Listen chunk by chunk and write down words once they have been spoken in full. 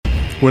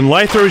When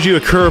life throws you a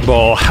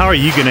curveball, how are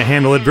you going to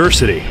handle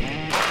adversity?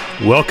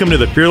 Welcome to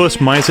the Fearless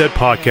Mindset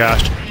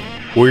Podcast,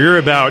 where you're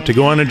about to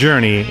go on a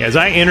journey as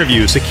I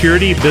interview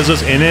security,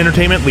 business, and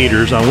entertainment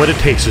leaders on what it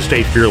takes to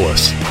stay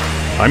fearless.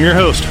 I'm your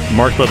host,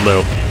 Mark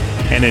Ludlow,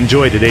 and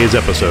enjoy today's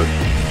episode.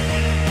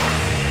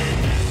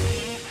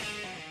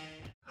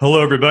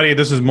 Hello, everybody.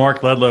 This is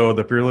Mark Ludlow,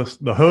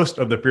 the host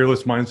of the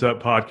Fearless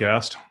Mindset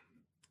Podcast.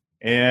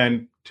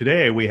 And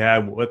today we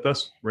have with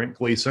us Brent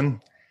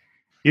Gleeson.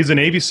 He's a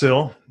Navy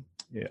SEAL,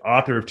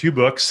 author of 2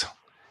 books.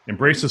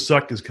 Embrace the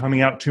Suck is coming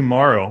out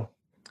tomorrow.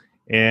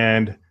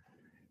 And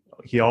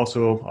he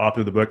also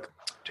authored the book,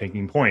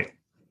 Taking Point.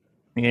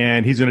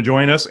 And he's going to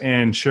join us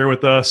and share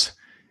with us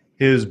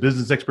his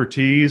business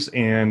expertise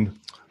and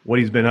what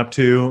he's been up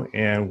to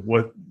and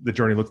what the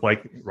journey looked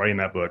like writing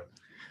that book.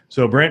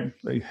 So, Brent,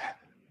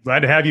 glad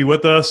to have you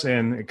with us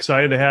and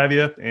excited to have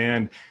you.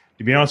 And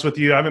to be honest with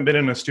you, I haven't been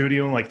in a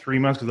studio in like 3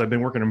 months because I've been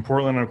working in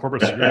Portland on a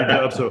corporate security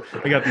job. So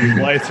I got these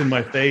lights in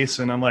my face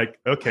and I'm like,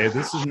 okay,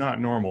 this is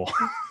not normal.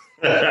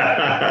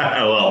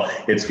 Well,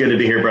 it's good to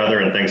be here,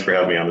 brother. And thanks for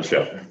having me on the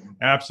show.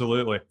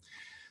 Absolutely.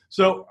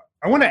 So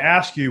I want to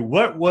ask you,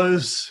 what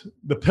was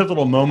the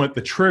pivotal moment,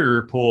 the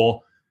trigger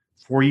pull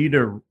for you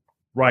to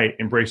write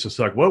Embrace the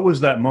Suck? What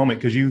was that moment?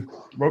 Because you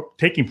wrote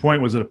Taking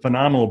Point was a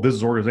phenomenal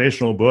business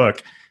organizational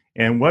book.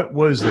 And what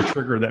was the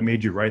trigger that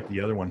made you write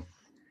the other one?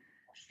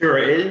 Sure.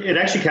 It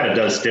actually kind of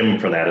does stem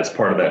from that as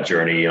part of that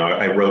journey.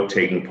 I wrote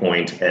Taking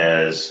Point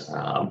as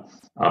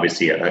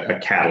obviously a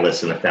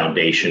catalyst and a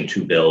foundation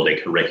to build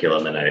a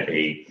curriculum and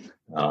a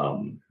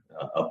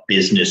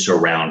business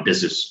around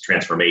business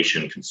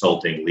transformation,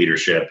 consulting,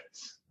 leadership,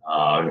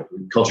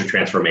 culture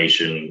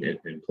transformation,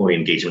 employee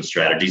engagement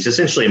strategies,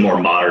 essentially a more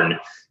modern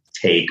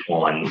take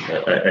on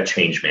a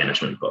change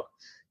management book.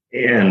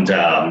 And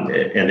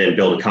then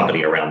build a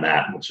company around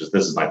that, this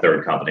is my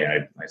 3rd company.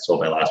 I sold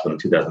my last one in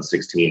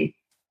 2016.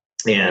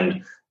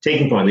 And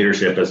Taking Point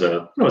Leadership is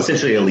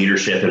essentially a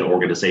leadership and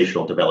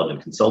organizational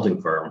development consulting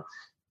firm.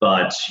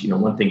 But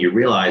one thing you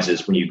realize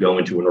is when you go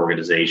into an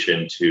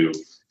organization to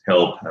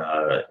help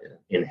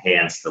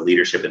enhance the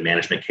leadership and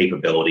management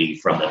capability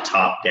from the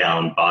top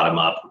down, bottom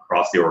up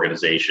across the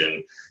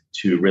organization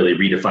to really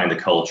redefine the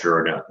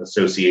culture and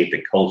associate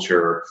the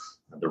culture,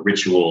 the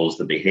rituals,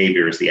 the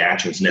behaviors, the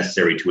actions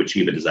necessary to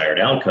achieve a desired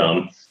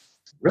outcome,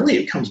 really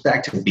it comes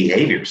back to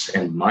behaviors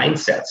and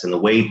mindsets and the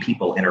way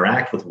people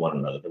interact with one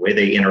another, the way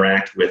they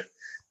interact with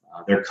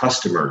their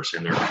customers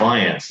and their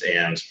clients,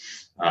 and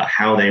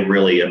how they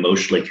really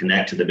emotionally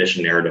connect to the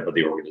mission narrative of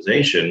the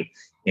organization.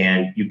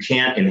 And you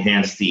can't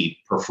enhance the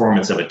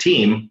performance of a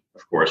team,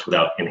 of course,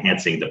 without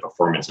enhancing the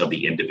performance of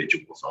the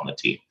individuals on the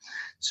team.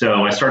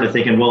 So I started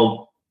thinking,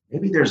 well,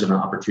 maybe there's an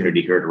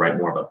opportunity here to write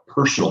more of a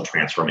personal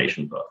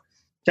transformation book.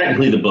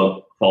 Technically, the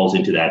book falls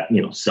into that,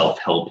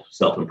 self-help,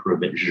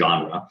 self-improvement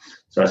genre.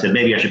 So I said,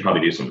 maybe I should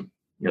probably do some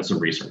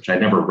research.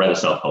 I'd never read a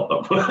self-help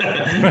book before.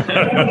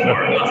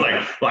 I was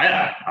like, well,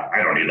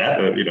 I don't need that,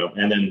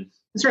 And then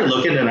I started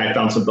looking, and I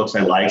found some books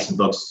I liked, some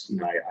books,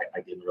 I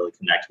didn't really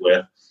connect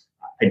with.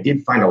 I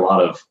did find a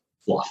lot of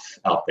fluff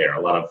out there,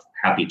 a lot of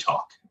happy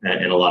talk,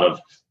 and a lot of,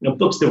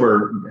 books that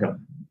have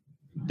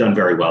done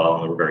very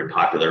well and were very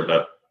popular.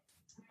 But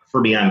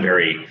for me, I'm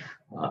very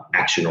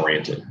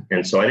action-oriented.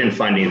 And so I didn't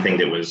find anything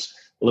that was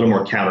a little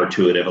more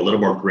counterintuitive, a little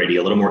more gritty,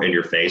 a little more in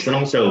your face, and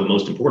also,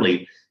 most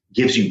importantly,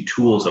 gives you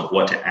tools of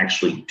what to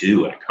actually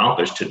do and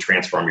accomplish to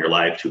transform your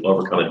life, to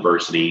overcome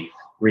adversity,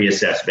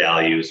 reassess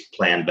values,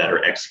 plan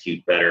better,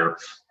 execute better,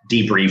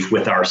 debrief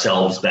with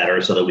ourselves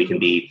better so that we can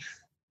be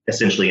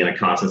essentially in a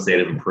constant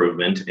state of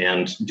improvement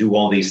and do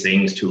all these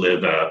things to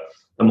live a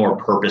more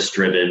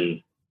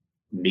purpose-driven,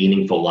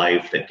 meaningful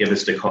life that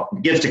gives to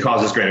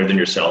causes greater than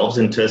yourselves,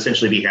 and to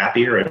essentially be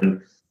happier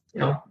and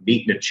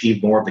meet and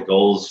achieve more of the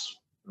goals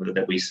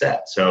that we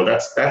set. So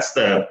that's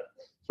the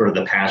sort of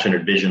the passion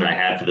and vision I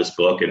had for this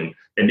book. And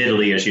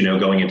admittedly, as you know,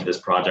 going into this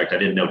project, I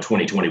didn't know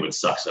 2020 would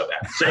suck so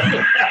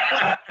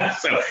bad.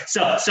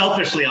 So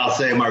selfishly, I'll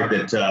say, Mark,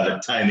 that the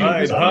timing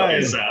is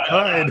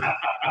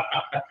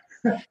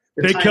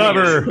Take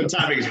cover. The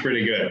timing is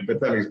pretty good.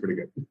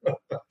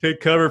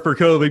 Take cover for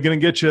COVID. Going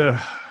to get you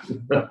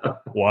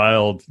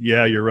wild.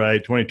 Yeah, you're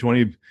right.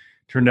 2020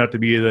 turned out to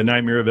be the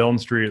nightmare of Elm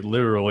Street,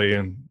 literally,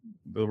 and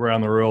around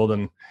the world.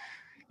 And,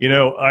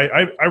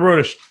 I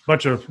wrote a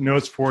bunch of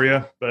notes for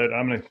you, but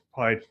I'm going to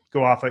probably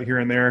go off it here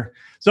and there.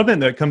 Something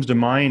that comes to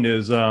mind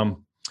is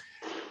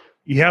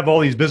you have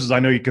all these businesses I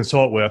know you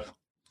consult with,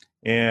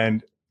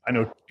 and I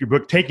know your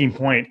book, Taking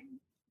Point,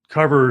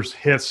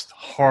 hits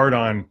hard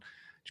on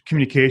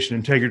communication,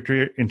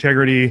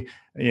 integrity,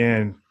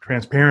 and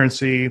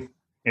transparency,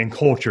 and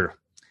culture.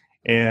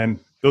 And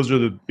those are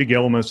the big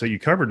elements that you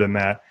covered in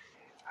that.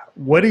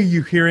 What are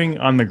you hearing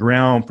on the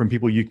ground from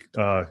people you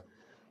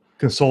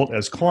consult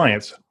as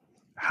clients?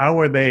 How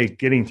are they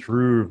getting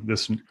through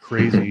this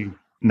crazy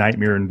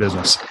nightmare in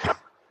business?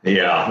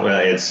 Yeah, well,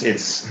 it's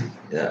this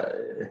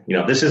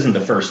isn't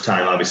the first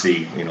time,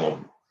 obviously,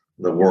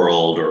 the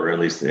world, or at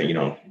least,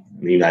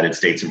 in the United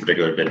States in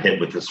particular have been hit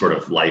with this sort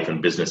of life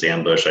and business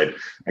ambush.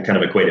 I kind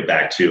of equate it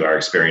back to our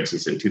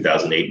experiences in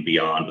 2008 and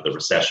beyond with the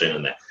recession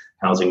and the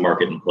housing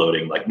market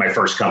imploding. Like my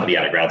first company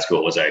out of grad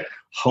school was a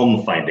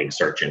home finding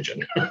search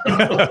engine.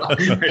 Well,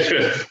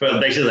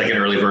 basically like an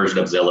early version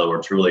of Zillow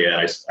or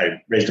Trulia.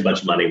 I raised a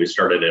bunch of money. We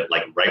started it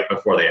like right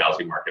before the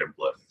housing market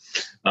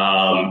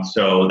imploded.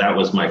 So that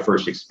was my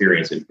first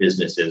experience in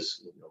business,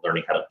 is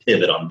learning how to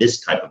pivot on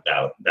this type of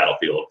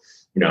battlefield.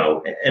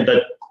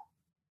 But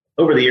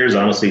over the years,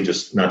 honestly,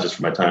 just not just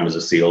for my time as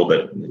a SEAL,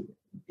 but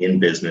in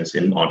business,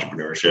 in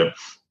entrepreneurship,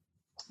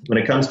 when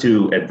it comes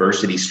to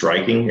adversity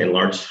striking, in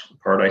large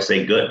part, I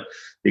say good,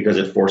 because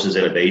it forces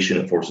innovation,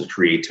 it forces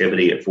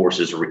creativity, it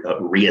forces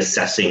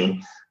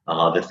reassessing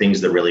the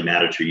things that really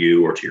matter to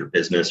you or to your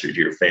business or to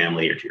your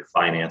family or to your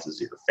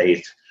finances or your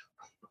faith,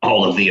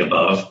 all of the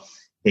above.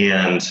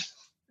 And,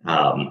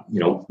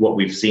 what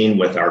we've seen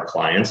with our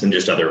clients and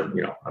just other,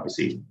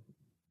 obviously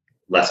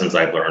lessons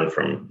I've learned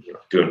from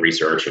doing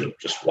research and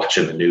just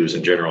watching the news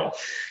in general,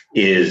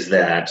 is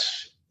that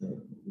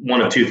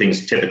one of two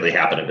things typically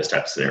happen in this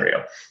type of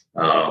scenario.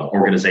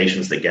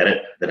 Organizations that get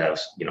it, that have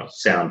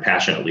sound,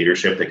 passionate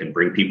leadership that can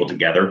bring people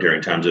together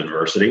during times of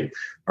adversity,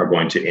 are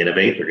going to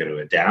innovate. They're going to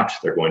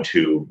adapt. They're going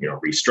to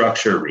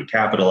restructure,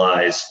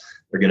 recapitalize.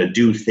 They're going to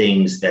do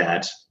things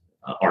that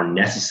are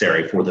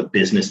necessary for the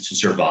business to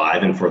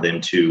survive and for them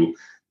to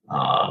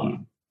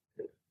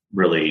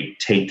really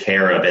take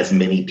care of as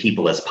many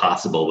people as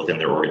possible within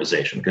their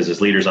organization. Because as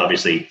leaders,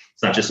 obviously,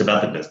 it's not just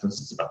about the business,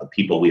 it's about the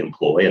people we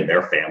employ and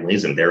their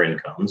families and their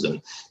incomes.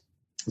 And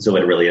so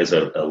it really is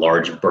a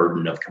large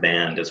burden of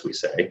command, as we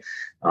say.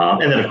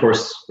 And then, of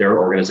course, there are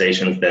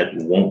organizations that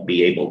won't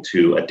be able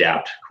to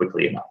adapt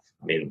quickly enough.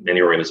 I mean, many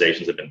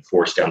organizations have been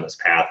forced down this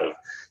path of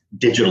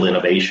digital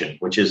innovation,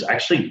 which is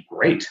actually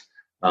great.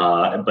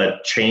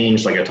 But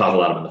change, like I talked a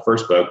lot about in the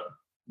first book,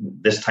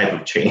 this type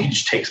of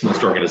change takes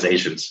most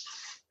organizations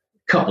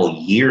couple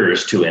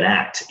years to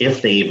enact,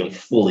 if they even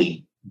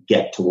fully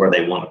get to where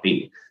they want to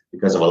be,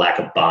 because of a lack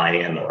of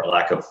buy-in or a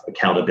lack of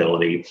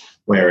accountability.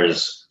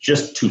 Whereas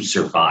just to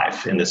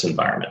survive in this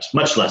environment,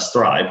 much less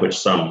thrive, which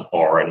some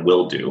are and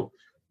will do,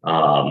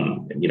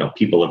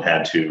 people have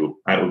had to,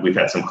 we've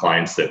had some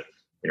clients that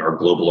in our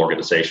global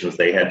organizations,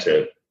 they had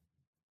to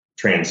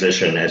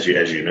transition, as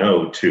you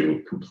know,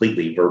 to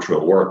completely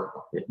virtual work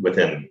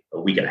within a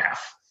week and a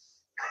half.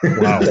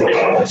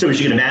 Wow. So as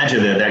you can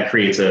imagine, that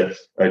creates a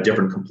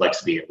different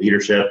complexity of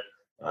leadership,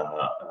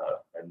 a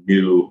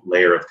new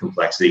layer of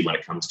complexity when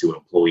it comes to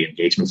employee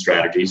engagement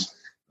strategies,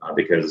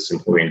 because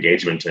employee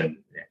engagement in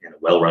a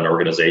well-run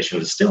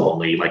organization is still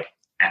only like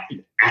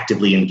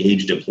actively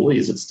engaged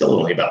employees. It's still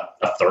only about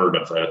a third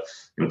of the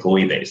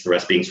employee base, the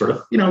rest being sort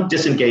of,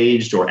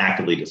 disengaged or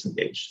actively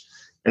disengaged.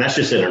 And that's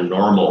just in a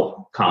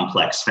normal,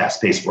 complex,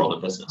 fast-paced world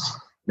of business.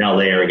 Now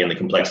layering in the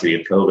complexity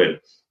of COVID.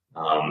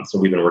 So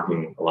we've been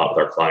working a lot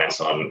with our clients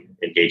on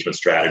engagement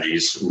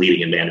strategies,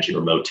 leading and managing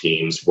remote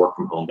teams, work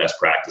from home best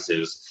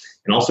practices,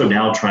 and also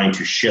now trying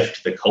to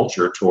shift the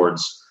culture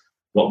towards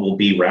what will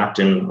be wrapped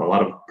in a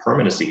lot of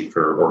permanency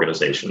for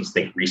organizations,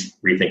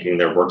 rethinking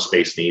their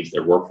workspace needs,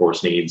 their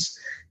workforce needs,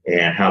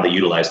 and how they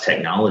utilize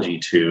technology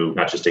to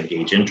not just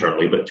engage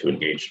internally, but to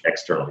engage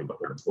externally with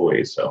their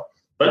employees.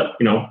 But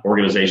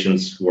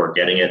organizations who are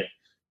getting it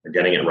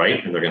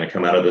right, and they're going to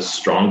come out of this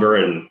stronger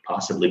and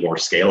possibly more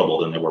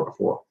scalable than they were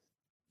before.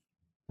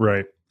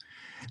 Right.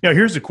 Now,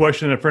 here's a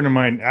question a friend of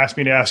mine asked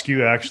me to ask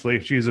you, actually.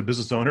 She's a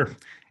business owner,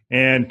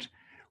 and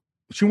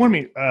she wanted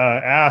me to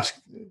ask,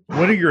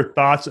 what are your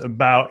thoughts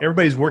about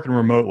everybody's working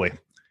remotely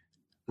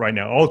right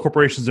now? All the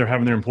corporations are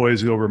having their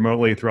employees go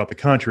remotely throughout the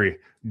country.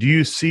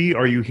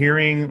 Are you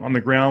hearing on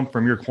the ground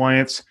from your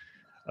clients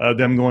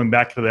them going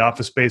back to the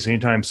office space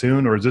anytime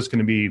soon, or is this going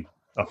to be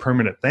a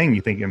permanent thing,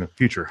 you think, in the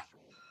future?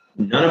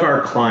 None of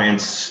our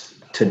clients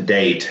to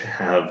date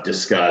have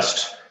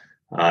discussed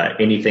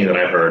anything that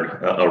I've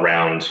heard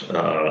around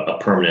a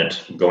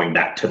permanent going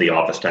back to the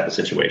office type of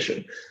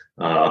situation.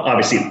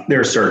 Obviously, there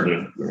are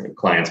certain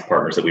clients,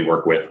 partners that we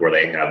work with where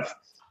they have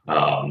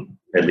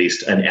at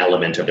least an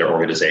element of their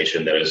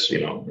organization that is,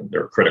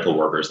 they're critical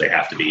workers. They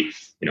have to be,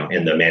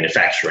 in the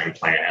manufacturing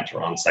plant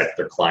or on site with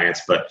their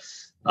clients. But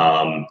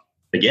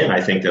again,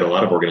 I think that a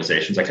lot of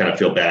organizations, I kind of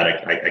feel bad.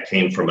 I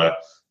came from a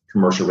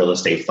commercial real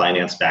estate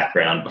finance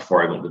background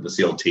before I went to the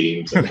SEAL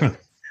teams. And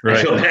right.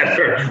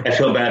 I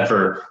feel bad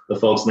for the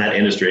folks in that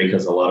industry,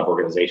 because a lot of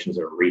organizations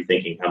are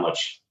rethinking how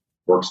much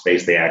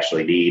workspace they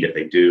actually need. If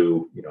they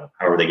do,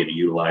 how are they going to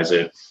utilize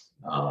it?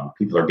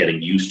 People are getting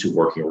used to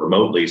working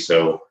remotely.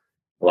 So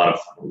a lot of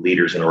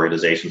leaders and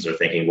organizations are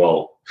thinking,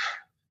 well,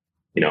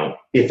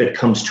 if it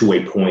comes to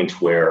a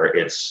point where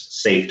it's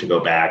safe to go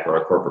back or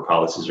our corporate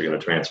policies are going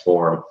to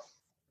transform,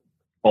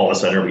 all of a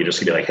sudden we're just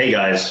going to be like, hey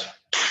guys,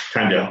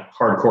 time to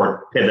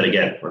hardcore pivot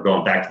again. We're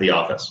going back to the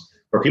office.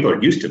 Where people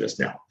are used to this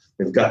now.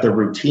 They've got their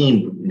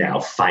routine now,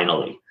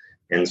 finally.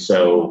 And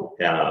so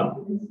a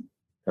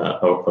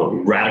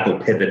radical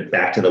pivot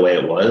back to the way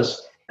it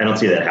was, I don't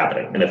see that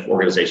happening. And if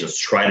organizations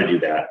try to do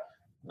that,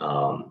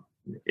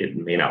 it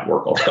may not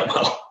work all that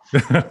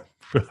well.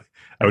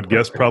 I would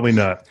guess probably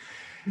not.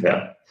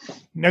 Yeah.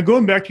 Now,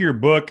 going back to your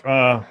book,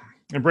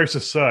 Embrace the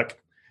Suck,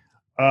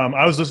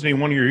 I was listening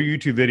to one of your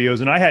YouTube videos,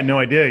 and I had no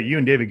idea you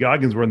and David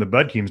Goggins were in the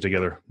Bud teams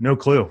together. No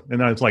clue.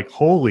 And I was like,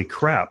 holy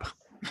crap.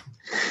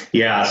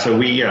 Yeah. So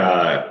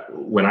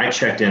when I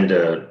checked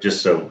into,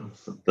 just so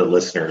the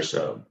listeners,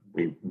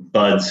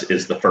 Buds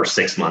is the first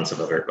 6 months of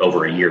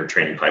over a year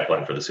training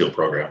pipeline for the SEAL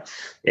program.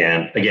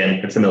 And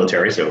again, it's the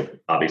military. So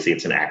obviously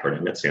it's an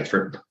acronym. It stands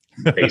for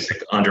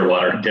Basic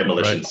Underwater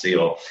Demolition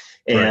SEAL.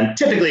 And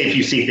typically if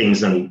you see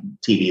things on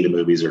TV, the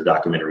movies or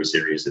documentary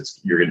series,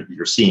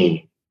 you're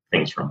seeing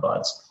things from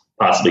Buds,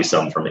 possibly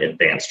some from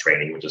advanced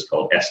training, which is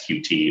called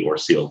SQT or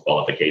SEAL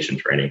qualification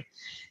training.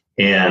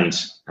 And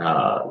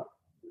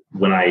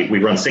we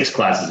run 6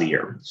 classes a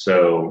year,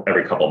 so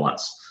every couple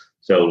months.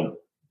 So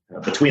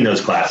between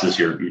those classes,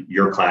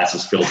 your class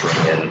is filtering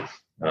in,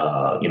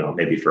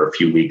 maybe for a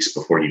few weeks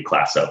before you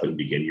class up and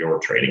begin your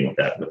training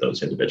with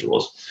those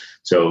individuals.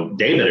 So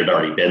David had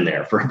already been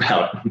there for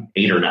about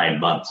 8 or 9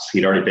 months.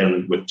 He'd already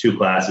been with 2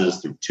 classes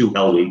through 2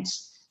 hell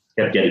weeks,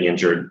 kept getting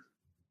injured.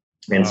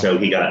 And so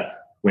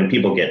when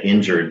people get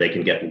injured, they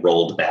can get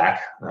rolled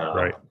back.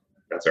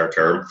 That's our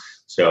term.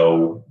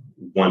 So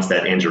once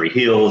that injury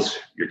heals,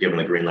 you're given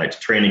the green light to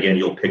train again.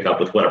 You'll pick up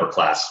with whatever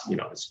class,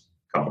 is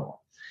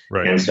comfortable.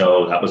 Right. And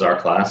so that was our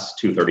class,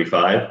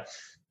 235.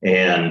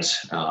 And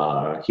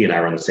he and I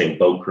were on the same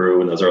boat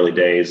crew in those early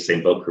days,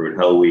 same boat crew at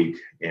Hell Week.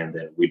 And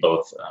then we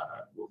both,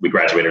 we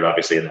graduated,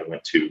 obviously, and then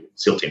went to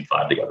SEAL Team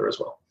 5 together as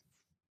well.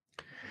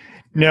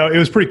 Now, it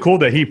was pretty cool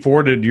that he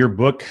forwarded your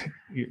book.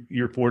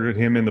 You forwarded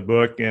him in the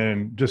book,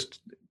 and just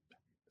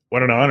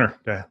what an honor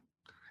to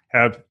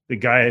have the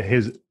guy at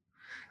his,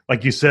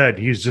 like you said,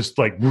 he's just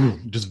like,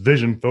 just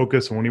vision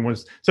focused. And when he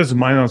sets his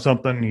mind on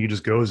something, he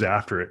just goes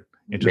after it.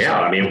 Who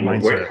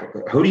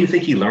do you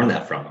think he learned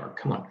that from? Or,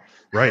 come on.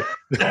 Right.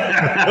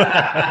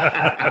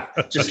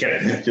 Just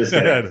kidding.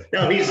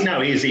 No,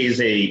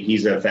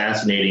 he's a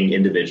fascinating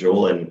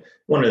individual. And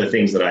one of the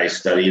things that I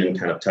studied and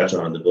kind of touch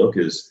on in the book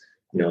is,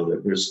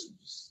 that there's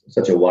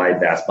such a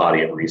wide, vast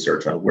body of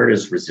research on where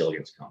does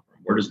resilience come from?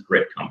 Where does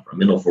grit come from?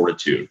 Mental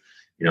fortitude.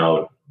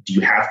 Do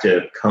you have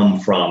to come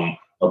from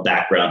a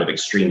background of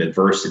extreme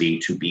adversity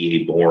to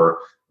be a more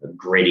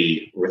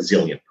gritty,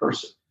 resilient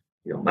person?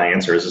 My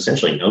answer is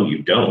essentially no, you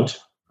don't.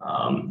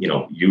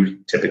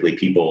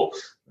 People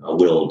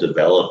will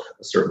develop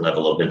a certain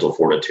level of mental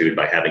fortitude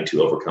by having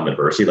to overcome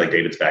adversity. Like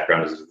David's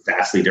background is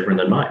vastly different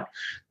than mine,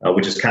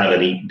 which is kind of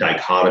a neat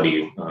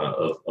dichotomy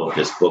of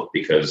this book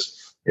because,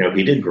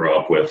 he did grow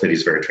up with, and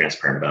he's very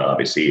transparent about,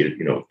 obviously,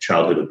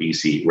 childhood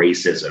obesity,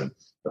 racism,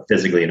 a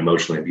physically and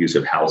emotionally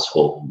abusive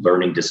household,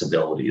 learning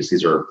disabilities.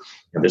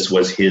 This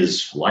was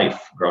his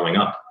life growing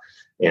up.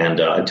 And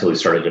until he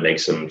started to make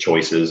some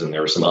choices, and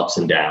there were some ups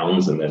and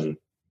downs. And then,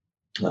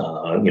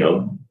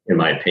 in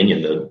my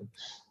opinion,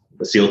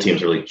 the SEAL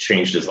teams really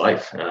changed his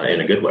life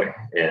in a good way.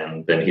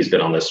 And then he's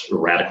been on this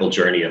radical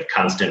journey of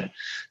constant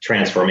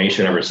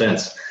transformation ever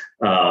since.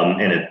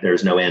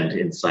 There's no end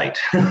in sight.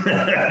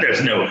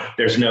 there's no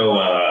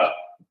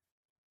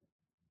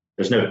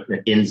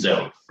end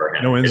zone for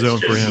him. No end zone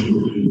for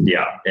him.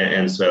 Yeah.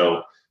 And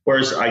so,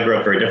 whereas I grew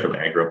up very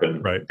differently. I grew up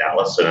in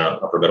Dallas in an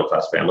upper middle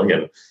class family,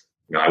 and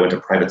I went to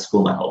private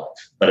school my whole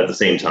life. But at the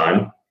same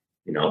time,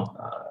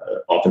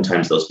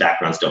 oftentimes those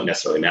backgrounds don't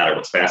necessarily matter.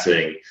 What's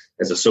fascinating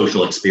as a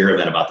social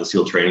experiment about the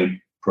SEAL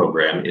training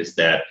program is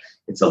that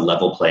it's a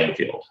level playing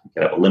field. You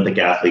can have Olympic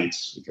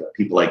athletes, you can have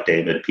people like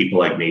David, people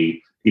like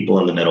me, people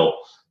in the middle,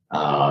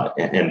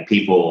 and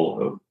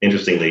people.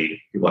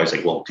 Interestingly, people always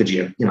say, "Well, could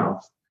you,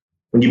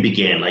 when you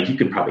begin, you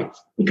could probably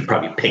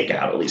pick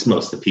out at least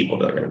most of the people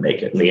that are going to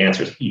make it." And the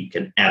answer is, you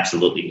can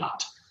absolutely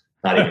not.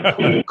 Not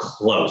even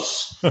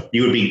close.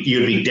 You would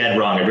be dead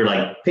wrong if you're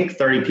like, pick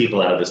 30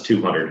 people out of this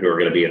 200 who are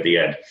going to be at the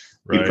end.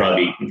 Right.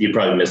 You'd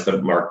probably miss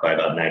the mark by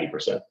about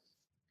 90%.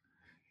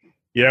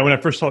 Yeah, when I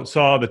first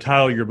saw the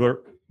title of your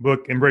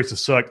book, Embrace the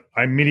Suck,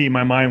 immediately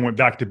my mind went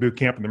back to boot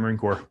camp in the Marine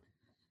Corps.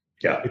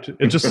 Yeah,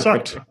 it just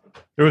sucked.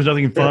 There was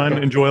nothing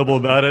fun, enjoyable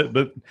about it.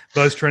 But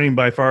buzz training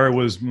by far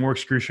was more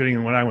excruciating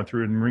than what I went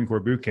through in Marine Corps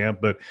boot camp.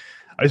 But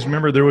I just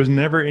remember there was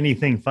never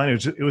anything fun.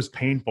 It was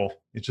painful.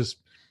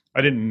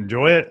 I didn't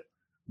enjoy it.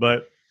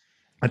 But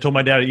I told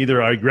my dad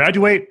either I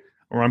graduate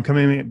or I'm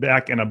coming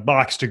back in a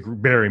box to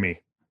bury me.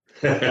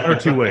 One or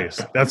two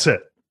ways. That's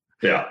it.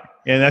 Yeah.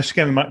 And that's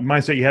kind of the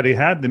mindset you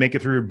had to make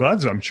it through your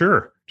buds, I'm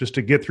sure, just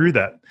to get through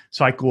that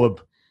cycle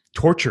of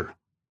torture,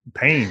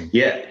 pain,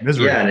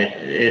 misery. Yeah, and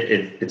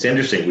it's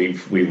interesting.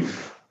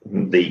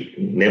 The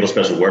Naval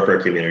Special Warfare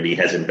community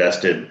has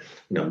invested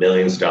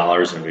millions of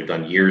dollars, and we've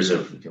done years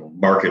of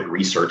market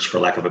research, for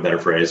lack of a better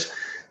phrase,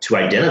 to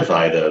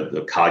identify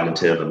the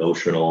cognitive,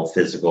 emotional,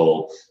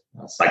 physical,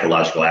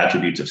 psychological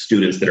attributes of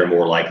students that are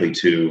more likely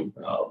to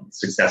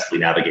successfully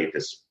navigate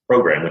this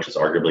program, which is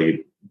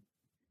arguably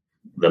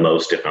the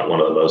most, if not one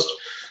of the most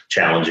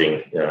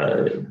challenging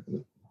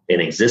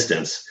in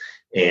existence.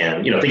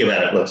 And, think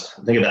about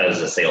it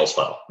as a sales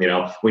funnel.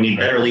 We need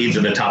better leads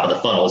in the top of the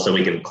funnel so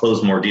we can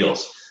close more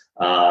deals.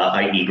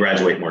 i.e.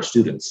 graduate more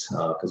students,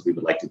 because we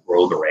would like to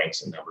grow the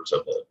ranks and numbers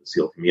of the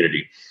SEAL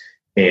community.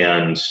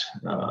 And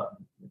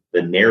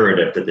the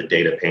narrative that the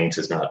data paints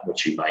is not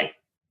what you might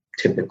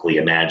typically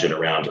imagine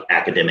around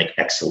academic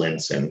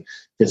excellence and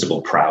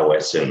physical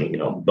prowess and,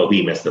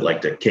 behemoths that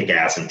like to kick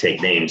ass and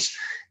take names.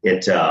 You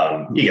get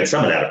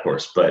some of that, of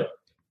course, but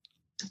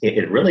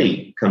it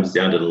really comes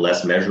down to the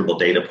less measurable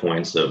data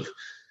points of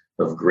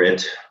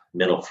grit,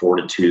 mental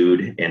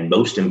fortitude, and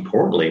most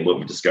importantly, what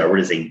we discovered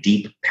is a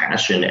deep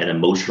passion and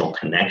emotional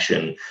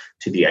connection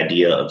to the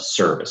idea of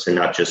service, and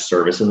not just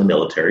service in the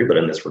military, but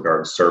in this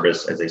regard,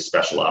 service as a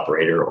special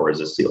operator or as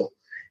a SEAL.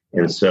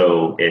 And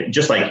so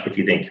just like if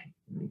you think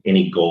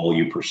any goal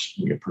you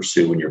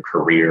pursue in your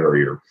career or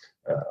your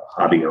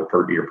hobby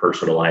or your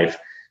personal life,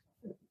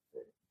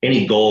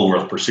 any goal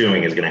worth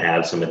pursuing is going to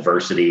have some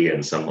adversity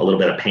and a little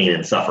bit of pain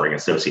and suffering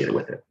associated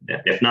with it.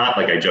 If not,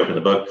 like I joke in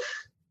the book,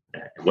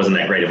 it wasn't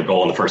that great of a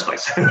goal in the first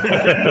place.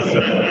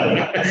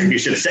 You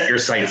should set your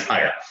sights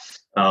higher.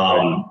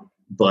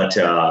 But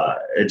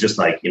just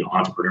like,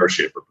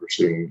 entrepreneurship or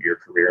pursuing your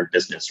career in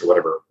business or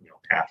whatever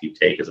path you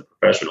take as a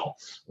professional,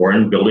 or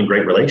in building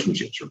great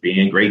relationships or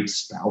being a great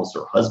spouse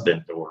or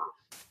husband or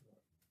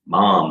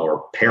mom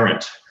or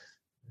parent,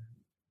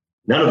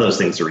 none of those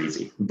things are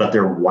easy, but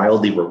they're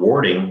wildly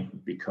rewarding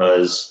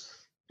because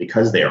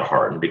they are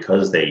hard and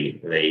because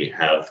they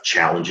have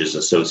challenges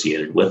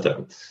associated with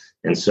them.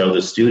 And so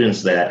the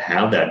students that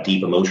have that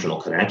deep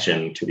emotional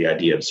connection to the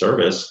idea of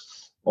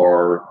service,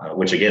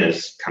 which again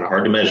is kind of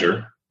hard to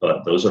measure,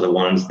 but those are the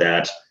ones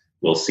that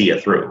will see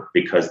it through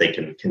because they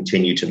can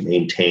continue to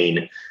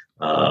maintain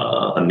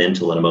a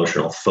mental and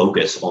emotional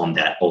focus on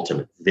that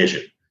ultimate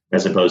vision,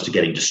 as opposed to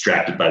getting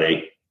distracted by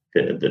the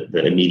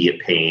immediate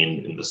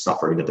pain and the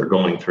suffering that they're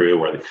going through,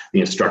 or the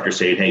instructor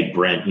saying, "Hey,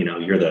 Brent,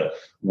 you're the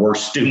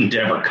worst student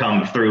to ever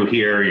come through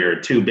here.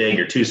 You're too big,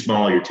 you're too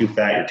small, you're too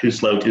fat, you're too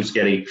slow, too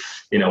skinny,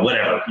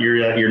 whatever.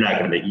 You're not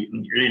going to be,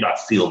 you're not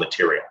SEAL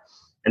material."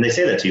 And they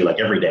say that to you like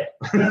every day.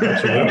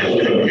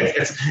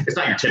 It's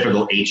not your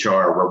typical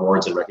HR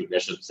rewards and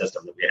recognition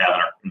system that we have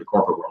in the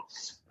corporate world.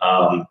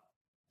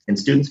 And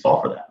students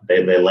fall for that.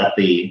 They let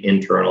the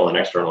internal and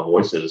external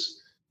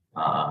voices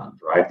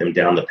drive them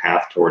down the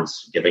path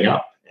towards giving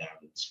up.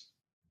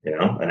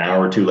 And, an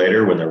hour or two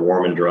later, when they're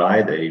warm and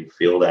dry, they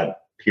feel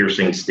that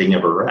piercing sting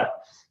of regret.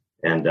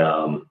 And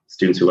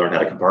students who learn how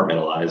to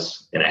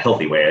compartmentalize in a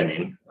healthy way,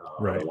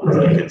 are the ones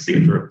that can see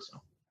it through.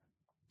 So.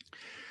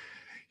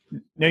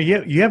 Now,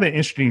 you have an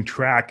interesting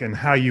track in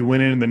how you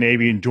went into the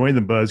Navy and joined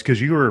the Buzz, because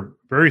you were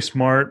very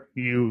smart.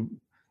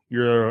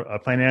 You're a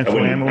financial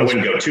analyst. I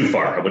wouldn't go too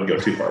far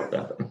with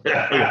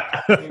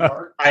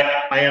that.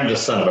 I am the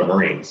son of a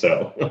Marine,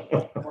 so.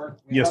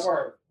 We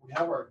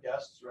have our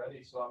guests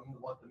ready, so I'm going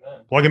to let them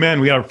in. Plug them in.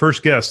 We got our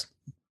first guest.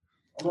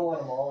 I'm going to let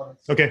them all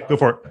in. Okay, go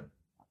for it.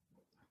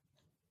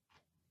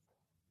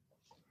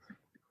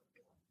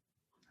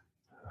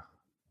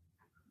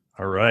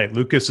 All right,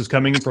 Lucas is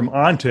coming in from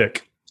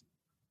Ontic.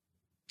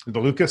 The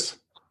Lucas.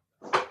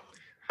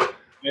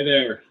 Hey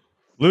there.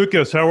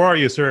 Lucas, how are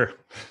you, sir?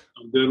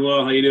 I'm doing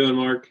well. How you doing,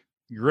 Mark?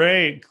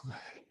 Great.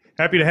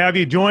 Happy to have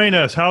you join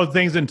us. How are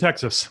things in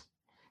Texas?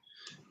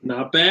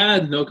 Not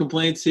bad. No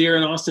complaints here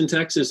in Austin,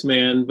 Texas,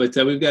 man. But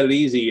we've got it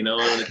easy,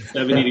 It's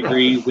 70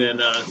 degrees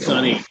and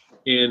sunny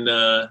in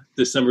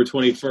December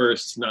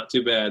 21st. Not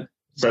too bad.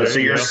 So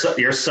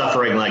you're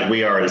suffering like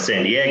we are in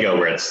San Diego,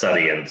 where it's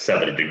sunny and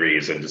 70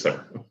 degrees in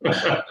December.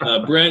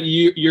 Brent,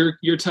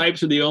 your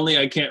types are the only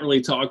I can't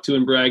really talk to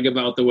and brag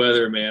about the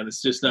weather, man.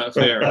 It's just not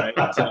fair, right?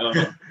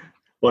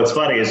 Well, it's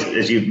funny,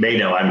 as you may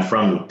know, I'm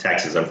from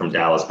Texas. I'm from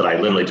Dallas, but I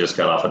literally just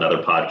got off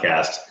another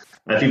podcast.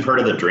 If you've heard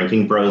of the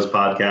Drinking Bros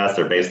podcast,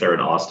 they're based there in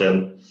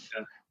Austin.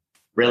 Yeah.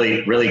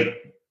 Really, really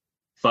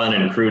fun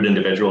and crude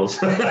individuals.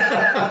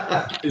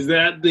 Is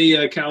that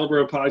the caliber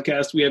of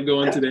podcast we have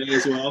going today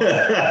as well?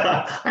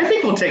 I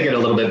think we'll take it a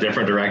little bit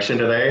different direction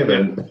today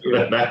than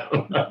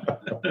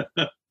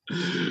that.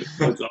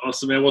 That's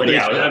awesome, man. Well,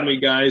 thanks for having me,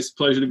 guys.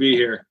 Pleasure to be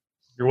here.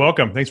 You're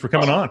welcome. Thanks for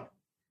coming on.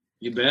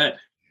 You bet.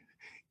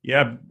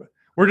 Yeah,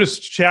 we're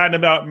just chatting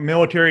about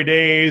military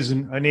days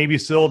and Navy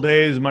SEAL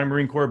days and my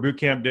Marine Corps boot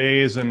camp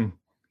days. And,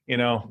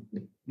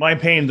 my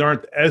pains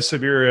aren't as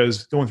severe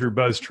as going through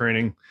Buzz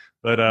training.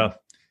 But,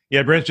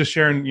 Brent's just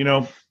sharing,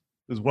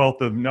 his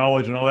wealth of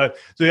knowledge and all that.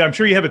 So I'm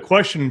sure you have a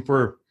question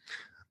for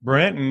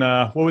Brent, and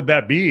what would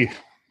that be?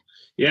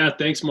 Yeah,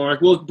 thanks,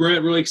 Mark. Well,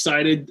 Brent, really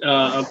excited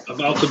about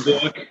the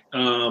book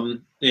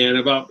and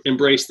about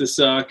Embrace the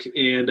Suck.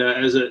 And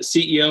as a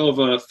CEO of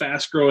a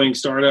fast-growing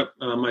startup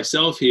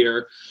myself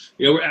here,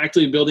 we're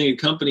actively building a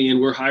company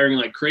and we're hiring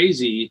like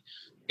crazy.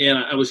 And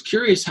I was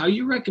curious how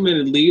you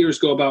recommended leaders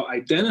go about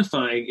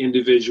identifying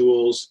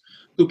individuals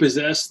who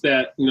possess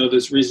that,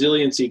 this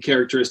resiliency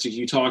characteristic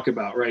you talk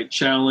about, right?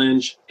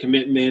 Challenge,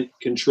 commitment,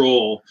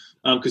 control,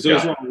 because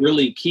those are all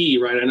really key,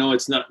 right? I know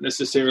it's not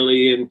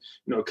necessarily in,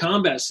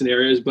 combat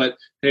scenarios, but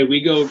hey,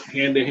 we go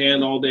hand to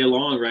hand all day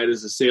long, right?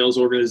 As a sales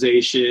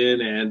organization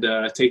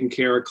and taking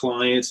care of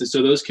clients. And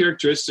so those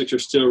characteristics are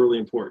still really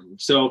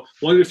important. So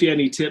wondered if you had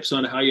any tips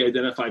on how you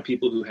identify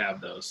people who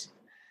have those.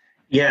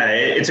 Yeah,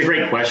 it's a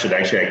great question.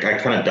 Actually, I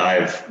kind of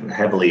dive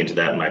heavily into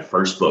that in my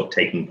first book,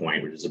 Taking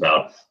Point, which is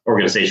about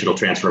organizational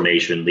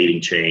transformation, leading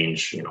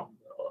change.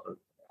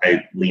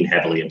 I lean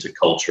heavily into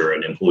culture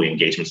and employee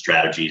engagement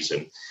strategies,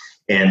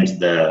 and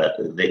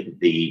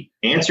the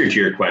answer to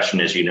your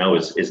question, as you know,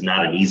 is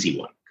not an easy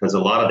one, because a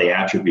lot of the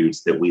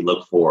attributes that we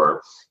look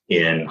for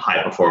in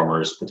high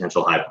performers,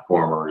 potential high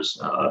performers,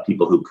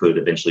 people who could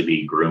eventually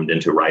be groomed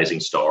into rising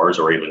stars,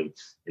 or even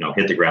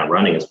hit the ground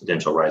running as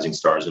potential rising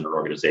stars in an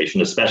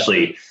organization,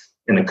 especially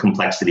in the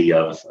complexity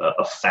of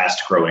a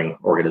fast-growing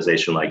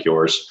organization like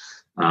yours,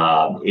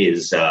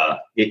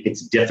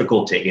 it's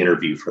difficult to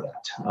interview for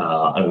that.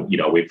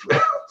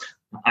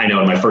 I know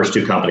in my first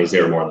two companies,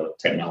 they were more on the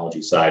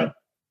technology side,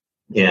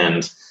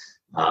 and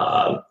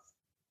a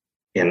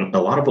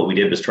lot of what we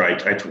did was I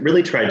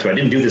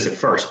didn't do this at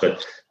first,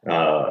 but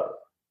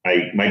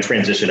my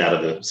transition out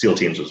of the SEAL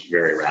teams was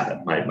very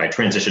rapid. My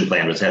transition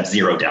plan was to have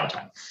zero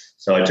downtime.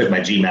 So I took my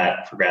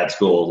GMAT for grad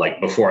school,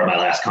 like before my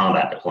last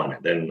combat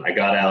deployment. Then I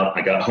got out,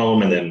 I got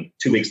home, and then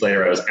 2 weeks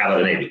later, I was out of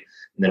the Navy.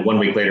 And then 1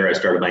 week later, I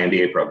started my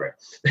MBA program.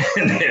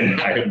 And then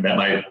I met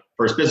my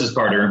first business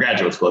partner in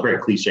graduate school, a very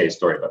cliche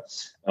story, but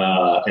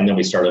and then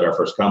we started our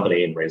first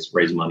company and raised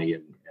money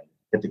and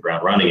hit the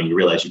ground running. And you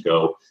realize you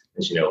go,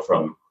 as you know,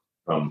 from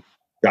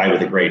guy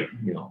with a great,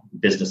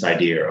 business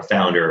idea, or a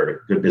founder, or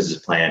a good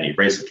business plan, you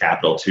raise the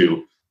capital,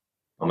 to,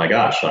 oh my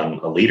gosh, I'm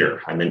a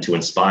leader. I'm meant to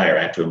inspire.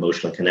 I have to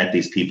emotionally connect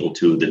these people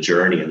to the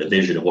journey and the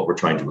vision of what we're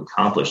trying to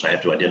accomplish. I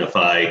have to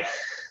identify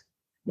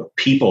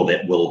people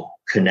that will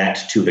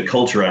connect to the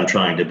culture I'm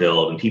trying to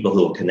build, and people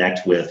who will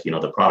connect with,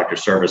 the product or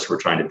service we're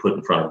trying to put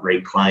in front of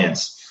great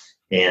clients.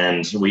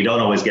 And we don't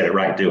always get it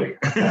right, do we?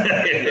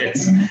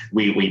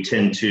 We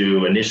tend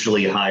to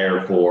initially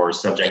hire for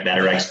subject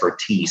matter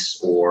expertise,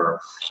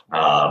 or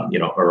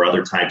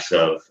other types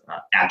of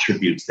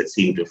attributes that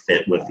seem to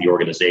fit with the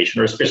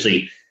organization, or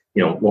especially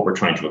what we're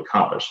trying to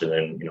accomplish. And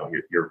then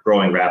you're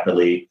growing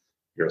rapidly.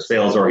 You're a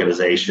sales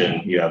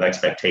organization. You have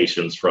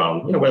expectations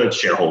from whether it's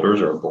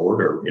shareholders or a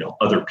board, or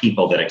other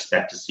people that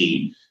expect to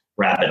see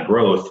rapid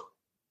growth.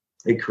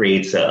 It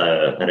creates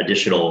an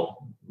additional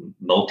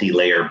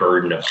multi-layer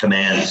burden of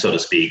command, so to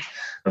speak,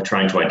 of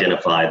trying to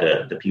identify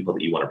the people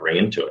that you want to bring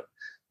into it.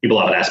 People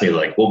often ask me,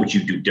 like, what would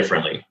you do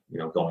differently,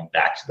 going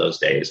back to those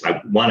days?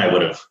 I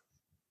would have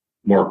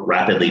more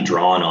rapidly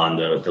drawn on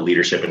the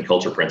leadership and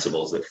culture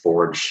principles that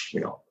forge,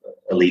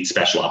 elite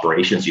special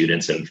operations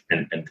units, and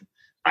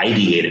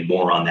ideated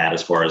more on that,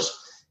 as far as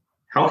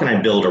how can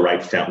I build a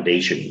right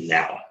foundation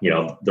now,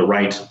 the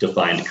right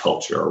defined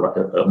culture, or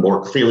a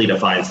more clearly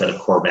defined set of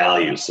core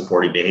values,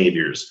 supporting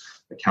behaviors,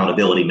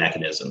 accountability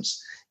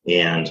mechanisms,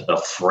 and a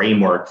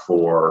framework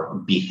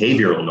for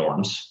behavioral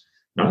norms,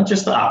 not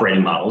just the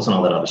operating models and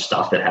all that other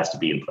stuff that has to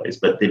be in place,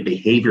 but the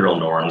behavioral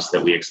norms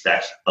that we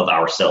expect of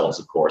ourselves,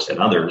 of course, and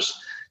others,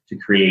 to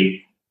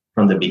create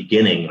from the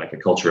beginning, like a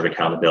culture of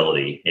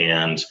accountability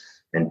and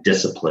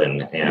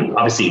discipline, and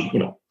obviously,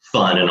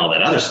 fun and all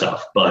that other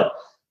stuff. But,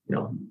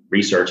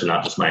 research, and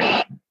not just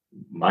my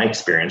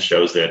experience,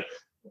 shows that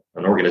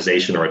an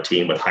organization or a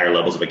team with higher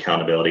levels of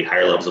accountability,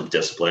 higher levels of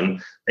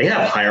discipline, they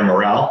have higher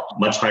morale,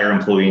 much higher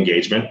employee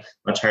engagement,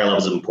 much higher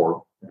levels of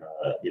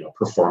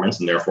performance,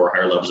 and therefore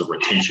higher levels of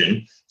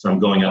retention. So I'm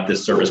going up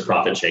this service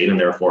profit chain, and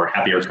therefore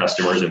happier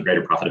customers and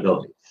greater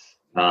profitability.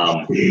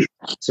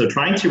 So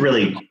trying to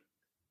really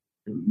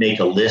make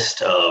a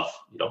list of,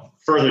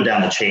 further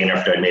down the chain,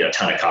 after I made a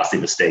ton of costly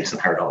mistakes and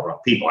hired all the wrong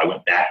people, I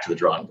went back to the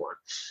drawing board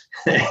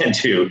and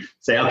to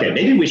say, okay,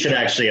 maybe we should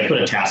actually, I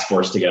put a task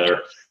force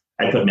together.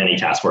 I put many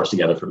task forces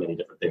together for many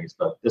different things,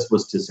 but this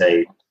was to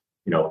say,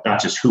 not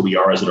just who we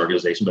are as an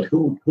organization, but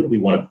who do we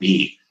want to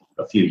be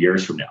a few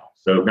years from now?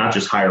 So not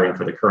just hiring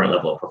for the current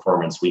level of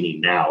performance we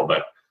need now,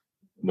 but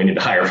we need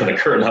to hire for the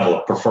current level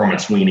of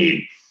performance we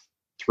need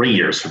 3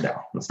 years from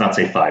now. Let's not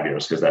say 5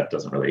 years, because that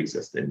doesn't really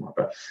exist anymore,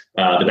 but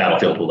the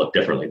battlefield will look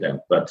differently then.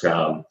 But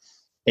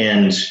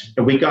and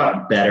we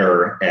got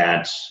better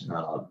at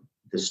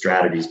the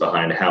strategies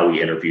behind how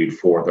we interviewed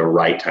for the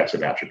right types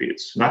of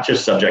attributes, not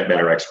just subject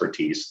matter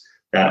expertise.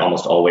 That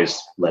almost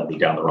always led me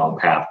down the wrong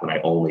path when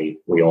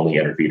we only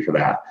interviewed for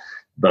that.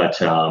 But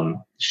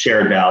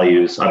shared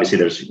values, obviously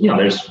there's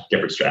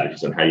different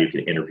strategies on how you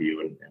can interview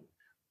and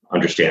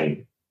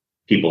understand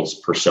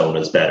people's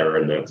personas better,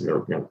 and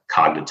their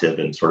cognitive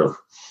and sort of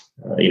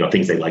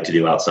things they like to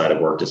do outside of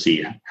work to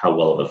see how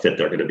well of a fit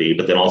they're going to be.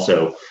 But then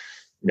also,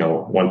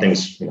 one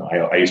thing's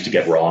I used to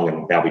get wrong,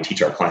 and now we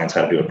teach our clients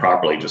how to do it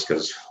properly, just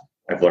because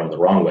I've learned the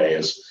wrong way,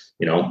 is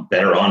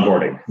better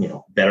onboarding,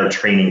 better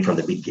training from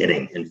the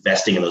beginning,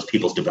 investing in those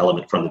people's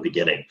development from the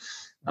beginning,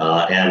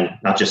 And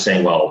not just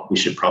saying, well, we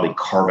should probably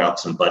carve out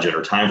some budget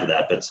or time for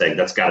that, but saying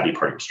that's got to be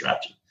part of your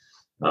strategy,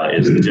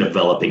 is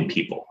developing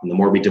people. And the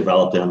more we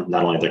develop them,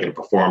 not only they're going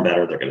to perform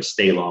better, they're going to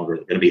stay longer,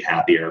 they're going to be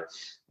happier.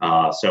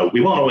 So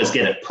we won't always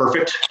get it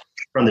perfect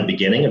from the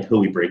beginning of who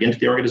we bring into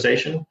the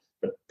organization,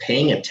 but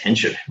paying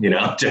attention,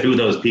 to who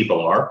those people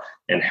are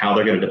and how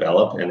they're going to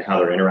develop and how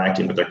they're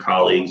interacting with their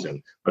colleagues,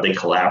 and are they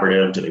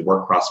collaborative? Do they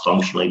work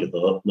cross-functionally? Do they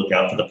look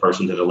out for the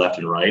person to the left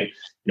and right?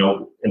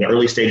 In the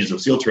early stages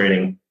of SEAL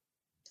training,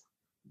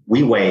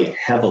 we weigh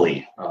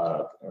heavily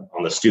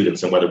on the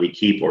students and whether we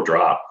keep or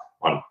drop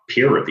on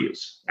peer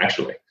reviews,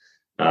 actually.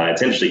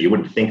 It's interesting, you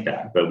wouldn't think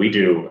that, but we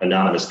do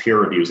anonymous peer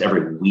reviews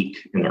every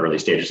week in the early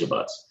stages of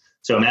BUDS.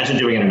 So imagine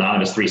doing an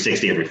anonymous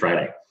 360 every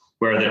Friday,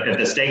 where if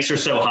the stakes are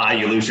so high,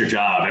 you lose your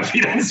job if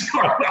you don't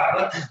score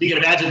well. You can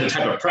imagine the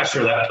type of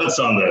pressure that puts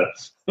on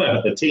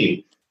the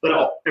team.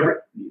 But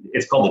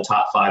it's called the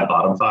top 5,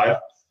 bottom 5.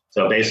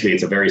 So basically,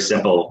 it's a very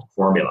simple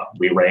formula.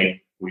 We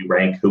rank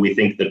who we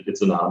think that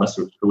it's anonymous,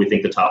 or who we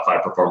think the top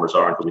 5 performers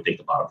are, and who we think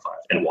the bottom 5,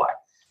 and why.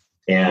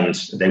 And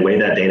they weigh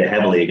that data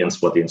heavily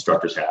against what the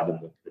instructors have and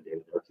the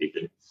data they're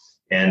keeping.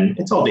 And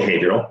it's all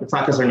behavioral. It's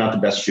not because they're not the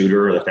best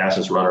shooter or the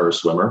fastest runner or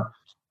swimmer,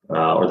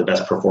 or the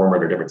best performer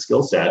in a different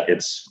skill set.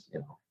 It's,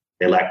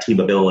 they lack team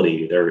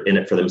ability. They're in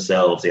it for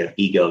themselves. They have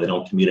ego. They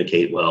don't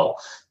communicate well.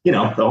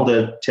 All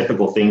the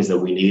typical things that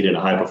we need in a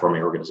high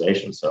performing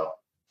organization. So,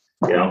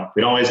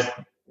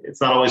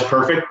 it's not always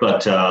perfect,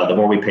 but the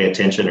more we pay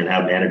attention and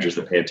have managers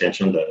that pay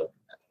attention,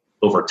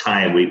 over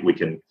time we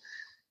can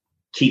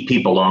keep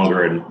people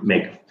longer and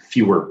make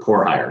fewer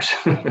poor hires.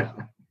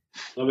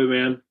 Love it,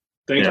 man.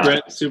 Thanks,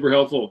 Brent. Super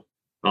helpful.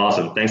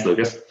 Awesome. Thanks,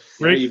 Lucas.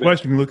 Great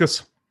question,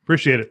 Lucas.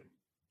 Appreciate it.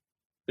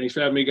 Thanks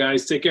for having me,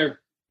 guys. Take care.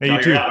 Hey,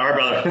 you too. All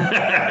right,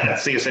 brother.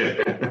 See you soon.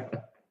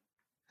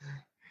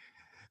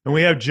 And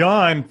we have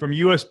John from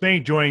US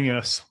Bank joining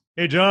us.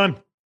 Hey, John.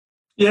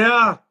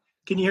 Yeah.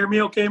 Can you hear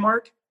me okay,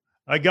 Mark?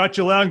 I got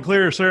you loud and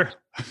clear, sir.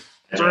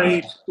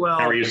 Great. Well,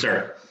 how are you,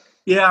 sir?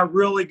 Yeah,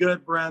 really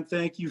good, Brent.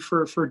 Thank you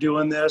for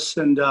doing this.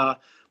 And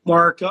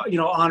Mark,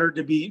 honored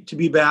to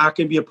be back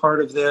and be a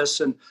part of this.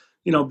 And,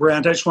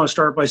 Brent, I just want to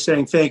start by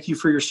saying thank you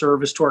for your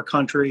service to our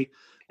country.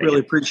 Really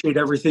appreciate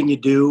everything you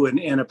do,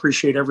 and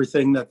appreciate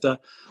everything that the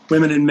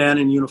women and men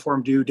in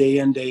uniform do day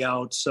in, day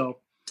out. So,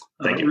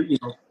 thank you.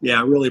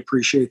 I really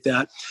appreciate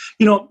that.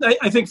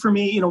 I think for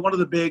me, one of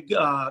the big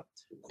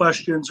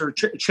questions or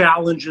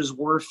challenges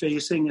we're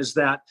facing is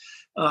that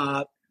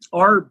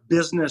our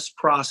business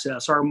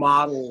process, our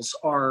models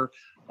are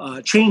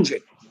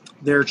changing.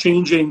 They're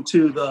changing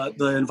to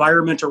the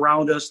environment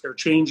around us. They're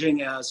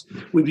changing as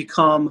we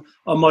become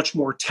a much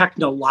more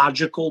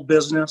technological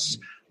business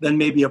than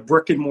maybe a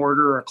brick and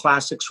mortar or a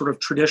classic sort of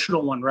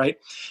traditional one, right?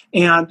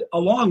 And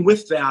along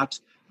with that,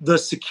 the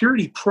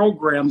security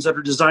programs that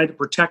are designed to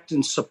protect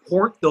and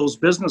support those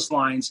business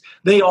lines,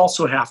 they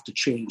also have to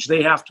change.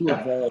 They have to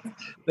evolve.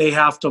 They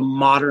have to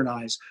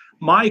modernize.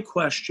 My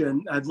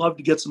question, I'd love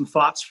to get some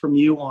thoughts from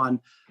you on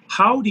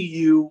how do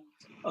you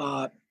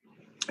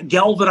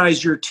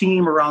galvanize your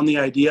team around the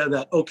idea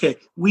that, okay,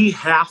 we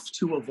have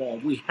to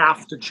evolve, we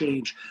have to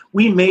change.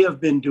 We may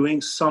have been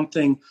doing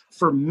something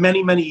for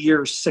many, many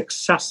years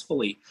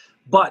successfully,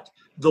 but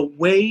the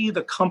way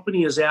the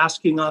company is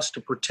asking us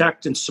to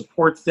protect and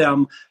support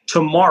them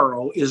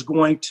tomorrow is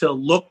going to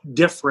look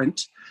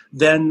different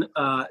than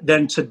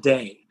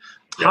today.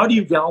 How do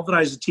you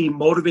galvanize the team,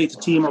 motivate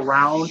the team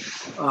around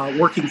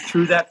working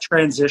through that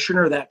transition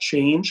or that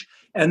change?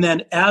 And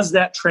then as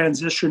that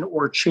transition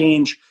or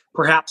change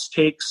perhaps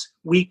takes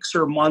weeks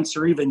or months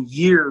or even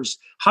years,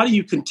 how do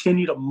you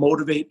continue to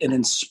motivate and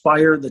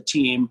inspire the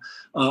team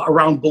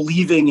around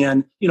believing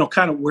in,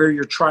 kind of where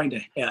you're trying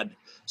to head?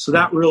 So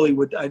that really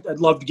I'd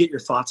love to get your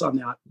thoughts on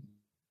that.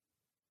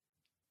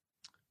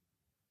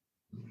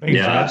 Thanks,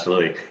 yeah,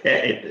 absolutely.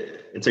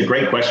 It's a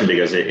great question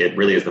because it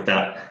really is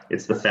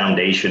it's the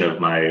foundation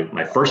of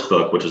my first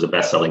book, which is a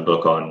best-selling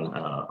book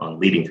on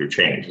leading through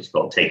change. It's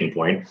called Taking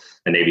Point,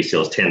 the Navy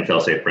SEALs 10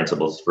 fail-safe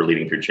principles for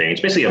leading through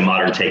change. Basically a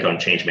modern take on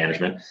change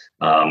management.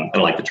 I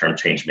don't like the term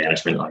change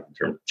management. I like the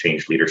term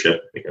change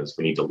leadership, because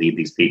we need to lead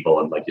these people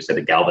and, like you said,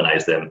 to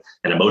galvanize them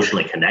and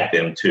emotionally connect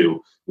them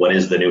to what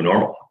is the new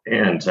normal.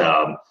 And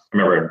I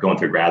remember going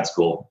through grad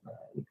school,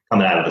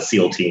 coming out of the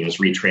SEAL teams,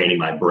 retraining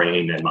my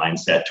brain and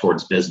mindset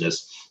towards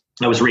business.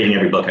 I was reading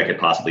every book I could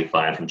possibly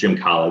find, from Jim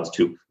Collins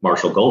to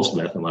Marshall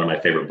Goldsmith. And one of my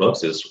favorite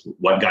books is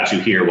What Got You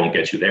Here Won't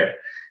Get You There.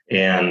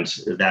 And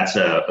that's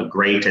a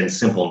great and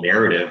simple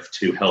narrative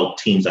to help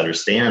teams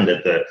understand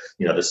that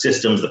the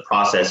systems, the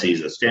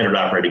processes, the standard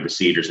operating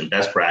procedures and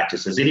best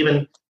practices, and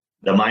even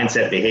the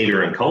mindset,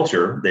 behavior, and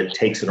culture that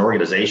takes an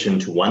organization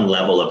to one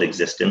level of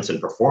existence and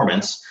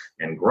performance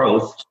and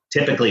growth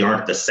typically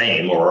aren't the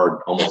same, or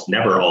are almost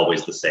never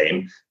always the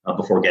same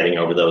before getting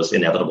over those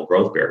inevitable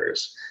growth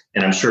barriers.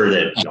 And I'm sure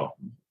that,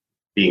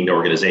 being the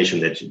organization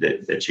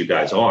that you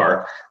guys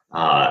are,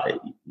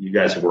 you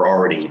guys were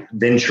already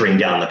venturing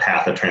down the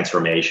path of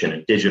transformation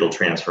and digital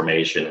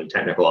transformation and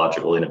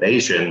technological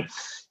innovation.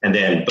 And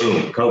then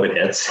boom, COVID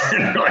hits.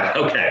 And you're like,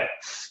 okay,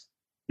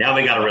 now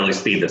we got to really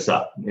speed this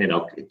up,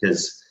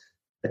 because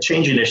a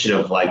change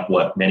initiative like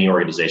what many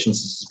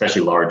organizations,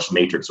 especially large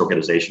matrix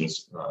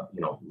organizations,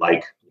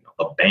 like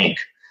a bank,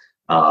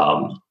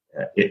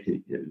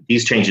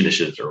 these change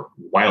initiatives are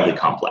wildly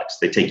complex.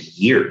 They take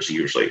years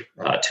usually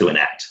to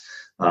enact.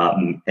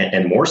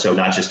 And more so,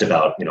 not just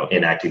about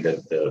enacting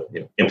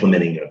the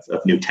implementing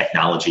of new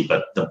technology,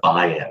 but the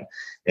buy-in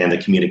and the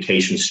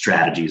communication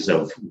strategies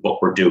of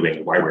what we're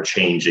doing, why we're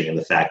changing, and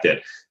the fact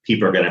that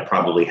people are going to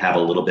probably have a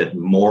little bit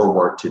more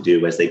work to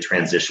do as they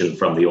transition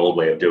from the old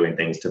way of doing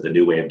things to the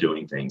new way of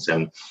doing things.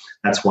 And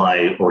that's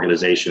why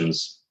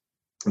organizations,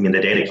 the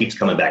data keeps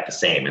coming back the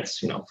same. It's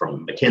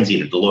from McKinsey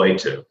to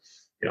Deloitte to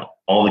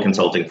all the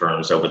consulting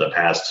firms over the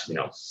past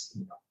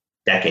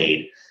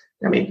decade.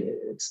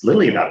 It's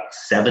literally about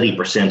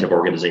 70% of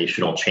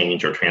organizational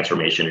change or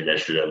transformation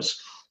initiatives,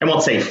 I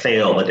won't say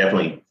fail, but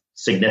definitely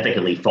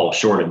significantly fall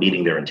short of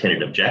meeting their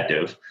intended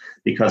objective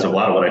because of a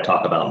lot of what I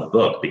talk about in the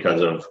book,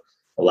 because of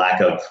a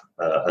lack of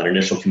an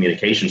initial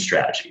communication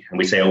strategy. And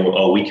we say,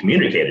 we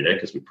communicated it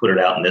because we put it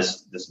out in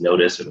this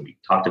notice and we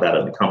talked about it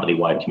in the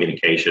company-wide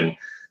communication.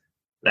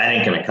 That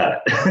ain't going to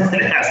cut it.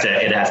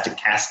 It has to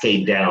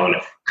cascade down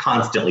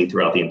constantly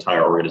throughout the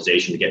entire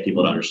organization to get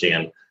people to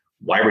understand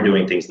why we're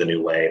doing things the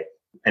new way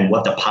and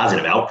what the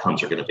positive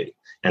outcomes are going to be.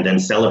 And then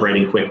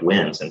celebrating quick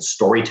wins and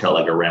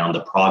storytelling around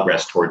the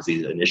progress towards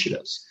these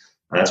initiatives.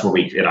 That's where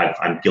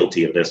I'm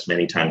guilty of this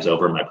many times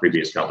over in my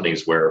previous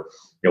companies where,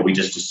 we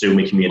just assume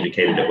we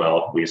communicated it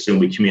well. We assume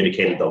we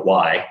communicated the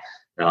why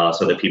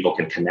so that people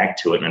can connect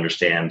to it and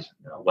understand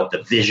what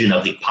the vision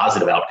of the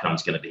positive outcome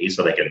is going to be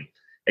so they can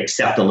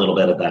accept a little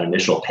bit of that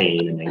initial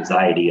pain and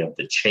anxiety of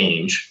the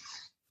change.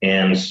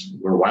 And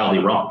we're wildly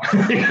wrong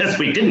because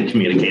we didn't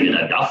communicate it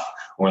enough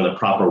or in the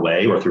proper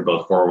way or through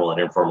both formal and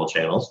informal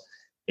channels.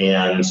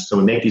 And so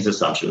we make these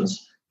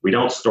assumptions. We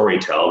don't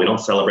storytell. We don't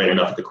celebrate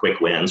enough of the quick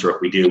wins, or if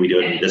we do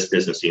it in this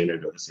business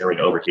unit or this area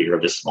over here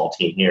or this small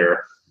team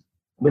here.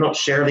 We don't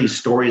share these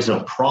stories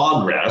of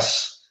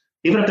progress,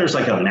 even if there's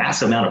like a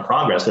mass amount of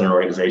progress in an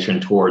organization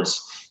towards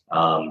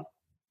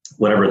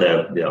whatever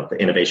the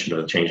innovation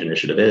or the change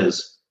initiative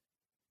is.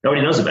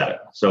 Nobody knows about it.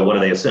 So what do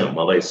they assume?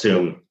 Well, they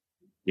assume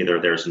either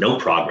there's no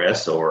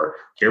progress or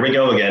here we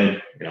go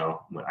again.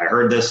 I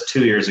heard this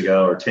 2 years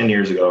ago or 10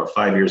 years ago or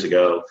 5 years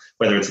ago,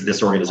 whether it's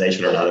this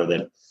organization or another,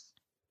 that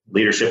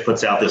leadership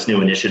puts out this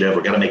new initiative.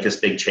 We're going to make this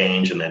big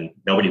change, and then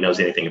nobody knows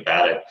anything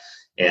about it.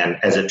 And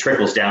as it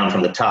trickles down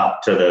from the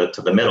top to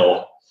the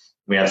middle,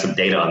 we have some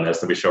data on this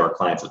that we show our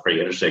clients. It's pretty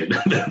interesting.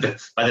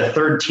 By the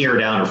third tier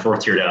down or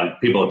fourth tier down,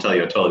 people will tell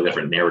you a totally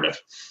different narrative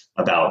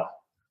about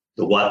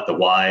the what, the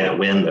why, the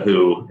when, the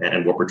who,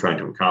 and what we're trying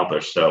to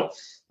accomplish. So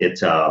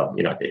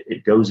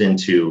it goes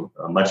into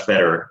a much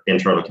better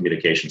internal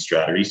communication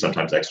strategy,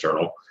 sometimes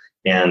external,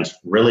 and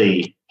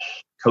really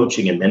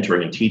coaching and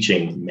mentoring and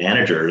teaching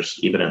managers,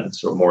 even in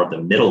sort of more of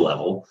the middle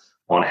level,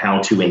 on how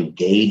to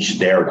engage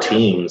their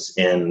teams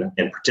in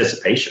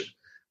participation.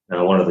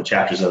 One of the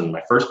chapters in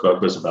my first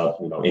book was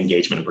about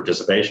engagement and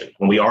participation.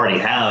 When we already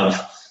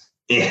have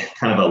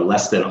kind of a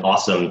less than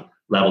awesome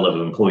level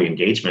of employee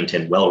engagement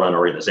in well-run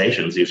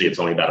organizations, usually it's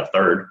only about a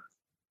third,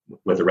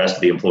 with the rest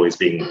of the employees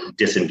being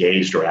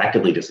disengaged or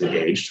actively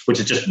disengaged, which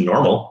is just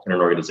normal in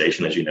an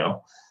organization, as you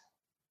know.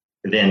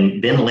 Then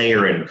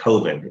layer in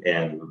COVID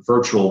and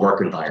virtual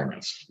work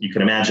environments. You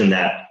can imagine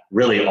that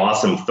really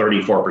awesome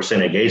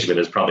 34% engagement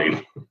is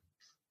probably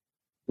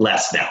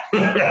less now.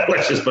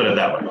 Let's just put it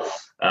that way.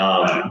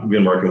 We've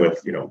been working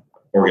with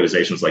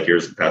organizations like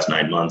yours the past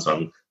 9 months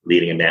on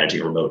leading and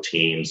managing remote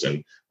teams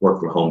and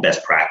work from home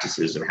best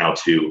practices and how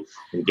to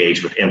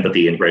engage with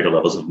empathy and greater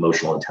levels of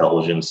emotional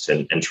intelligence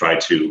and try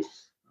to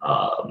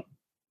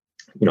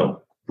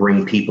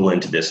bring people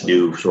into this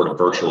new sort of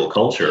virtual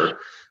culture.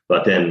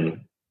 But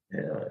then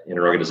in an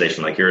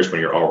organization like yours,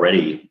 when you're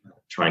already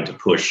trying to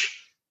push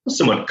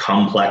somewhat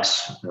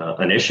complex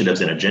initiatives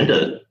and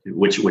agenda,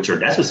 which are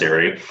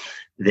necessary,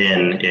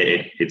 then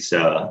it's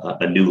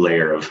a new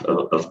layer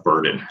of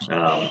burden.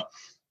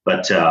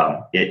 But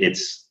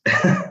it's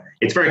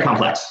it's very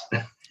complex,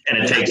 and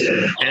it takes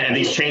and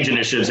these change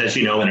initiatives, as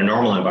you know, in a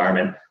normal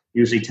environment,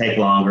 usually take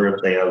longer.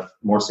 They have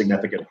more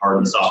significant hard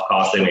and soft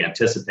costs than we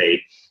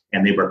anticipate,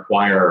 and they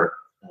require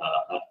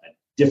a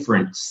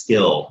different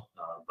skill,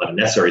 but a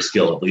necessary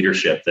skill of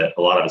leadership that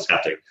a lot of us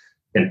have to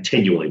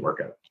continually work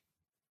at.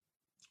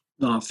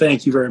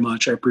 Thank you very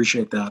much. I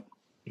appreciate that.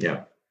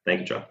 Yeah.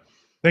 Thank you, John.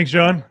 Thanks,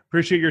 John.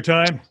 Appreciate your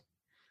time.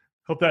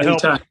 Hope that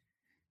helped.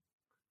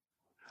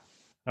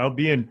 I'll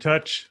be in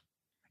touch,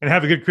 and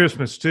have a good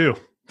Christmas too.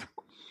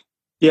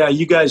 Yeah,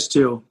 you guys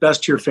too.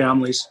 Best to your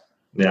families.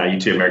 Yeah, you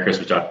too. Merry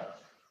Christmas, John.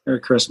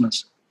 Merry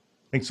Christmas.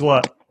 Thanks a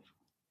lot.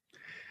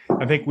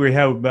 I think we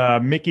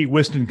have Mickey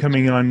Whiston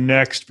coming on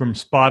next from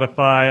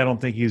Spotify. I don't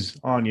think he's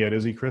on yet,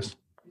 is he, Chris?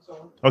 He's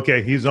on.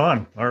 Okay, he's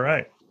on. All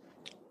right.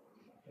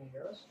 Can you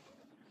hear us?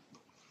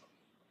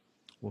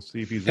 We'll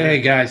see if he's Hey,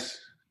 guys.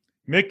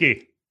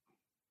 Mickey.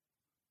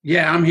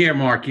 Yeah, I'm here,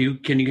 Mark.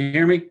 Can you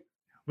hear me?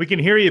 We can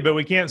hear you, but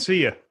we can't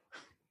see you.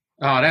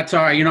 Oh, that's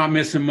all right. You're not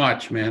missing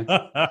much, man.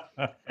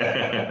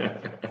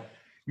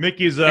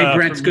 Mickey's Hey, Brent,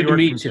 from it's New good to York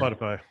meet from you.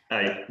 Spotify.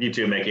 Hi, you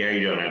too, Mickey. How you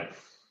doing, man?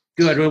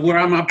 Good. Well,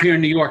 I'm up here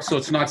in New York, so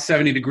it's not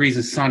 70 degrees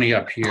and sunny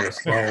up here.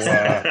 So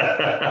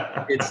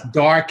it's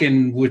dark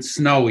and with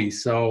snowy,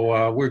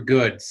 so we're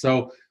good.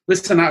 So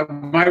listen,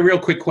 my real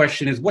quick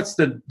question is, what's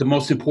the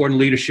most important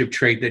leadership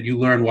trait that you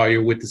learned while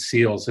you're with the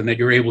SEALs, and that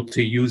you're able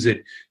to use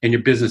it in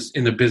your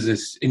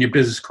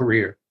business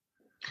career?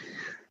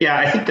 Yeah,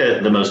 I think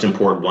the most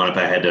important one, if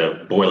I had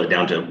to boil it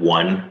down to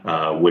one,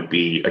 would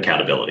be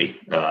accountability,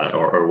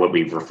 or what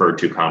we've referred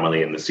to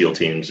commonly in the SEAL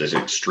teams as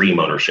extreme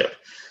ownership.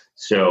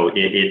 So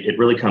it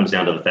really comes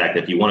down to the fact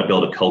that if you want to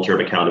build a culture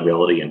of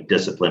accountability and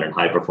discipline and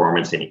high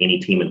performance in any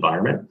team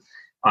environment,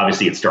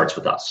 obviously it starts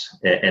with us.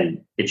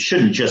 And it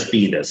shouldn't just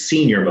be the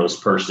senior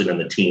most person in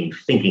the team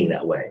thinking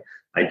that way.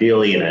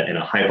 Ideally, in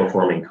a high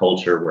performing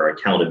culture where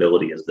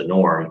accountability is the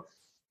norm,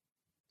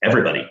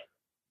 everybody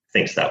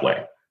thinks that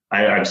way.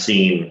 I've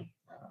seen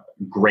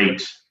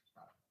great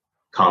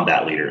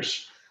combat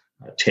leaders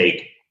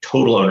take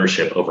total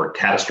ownership over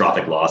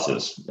catastrophic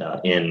losses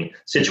in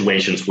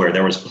situations where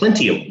there was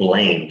plenty of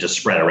blame to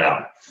spread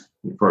around,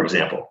 for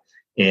example.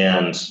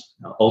 And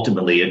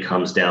ultimately, it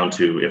comes down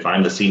to, if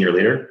I'm the senior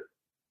leader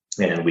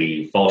and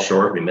we fall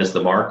short, we miss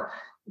the mark,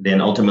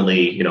 then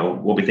ultimately,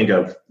 what we think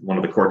of one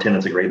of the core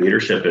tenets of great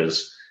leadership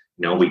is,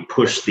 we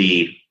push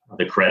the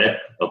credit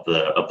of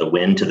the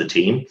win to the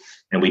team,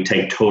 and we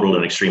take total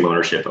and extreme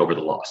ownership over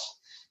the loss.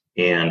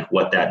 And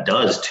what that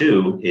does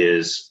too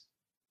is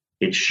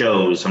it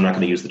shows, I'm not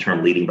going to use the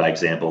term leading by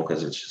example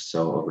because it's just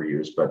so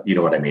overused, but you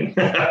know what I mean.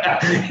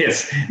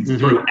 It's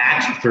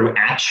through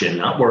action,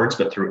 not words,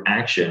 but through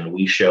action,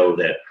 we show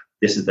that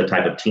this is the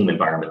type of team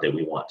environment that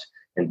we want.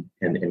 And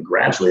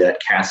gradually that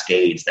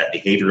cascades, that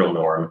behavioral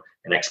norm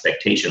and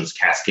expectations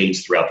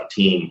cascades throughout the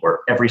team, where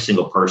every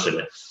single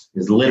person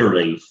is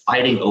literally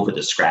fighting over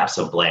the scraps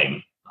of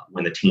blame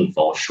when the team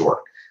falls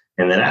short.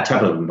 And in that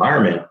type of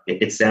environment,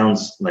 it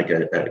sounds like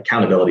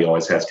accountability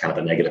always has kind of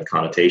a negative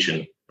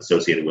connotation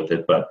associated with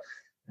it. But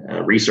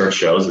research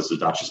shows, this is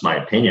not just my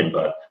opinion,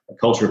 but a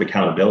culture of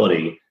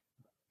accountability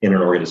in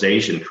an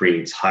organization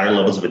creates higher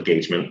levels of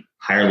engagement,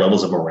 higher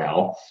levels of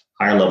morale,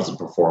 higher levels of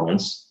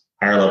performance,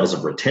 higher levels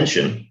of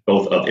retention,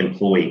 both of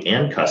employee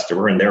and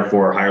customer, and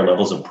therefore higher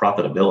levels of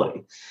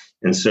profitability.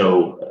 And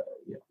so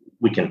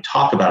we can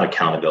talk about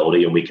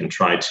accountability and we can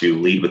try to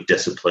lead with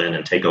discipline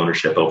and take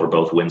ownership over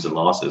both wins and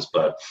losses,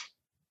 but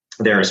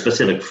there are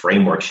specific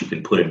frameworks you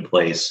can put in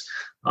place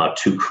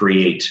to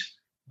create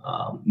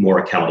more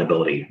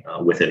accountability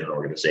within an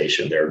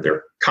organization.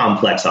 They're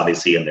complex,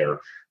 obviously, in their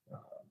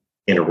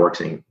inner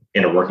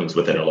workings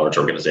within a large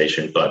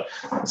organization, but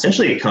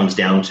essentially it comes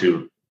down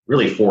to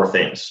really four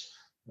things.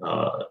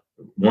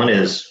 One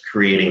is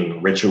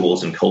creating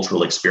rituals and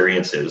cultural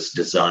experiences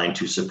designed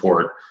to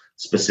support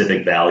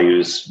specific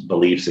values,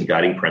 beliefs, and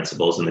guiding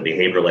principles and the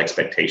behavioral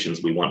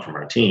expectations we want from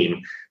our team,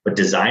 but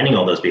designing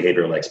all those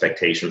behavioral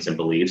expectations and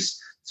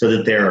beliefs so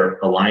that they're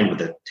aligned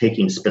with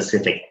taking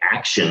specific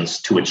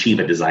actions to achieve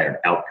a desired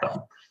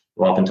outcome.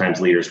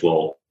 Oftentimes leaders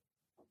will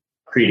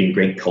creating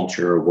great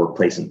culture,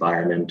 workplace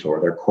environment,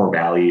 or their core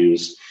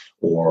values,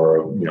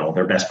 or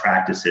their best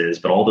practices,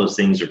 but all those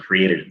things are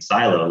created in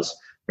silos.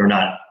 They're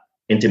not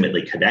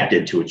intimately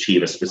connected to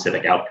achieve a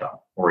specific outcome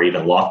or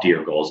even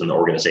loftier goals than the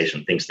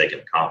organization thinks they can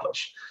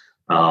accomplish.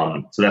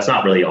 So that's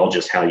not really all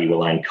just how you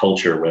align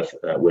culture with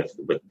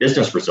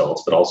business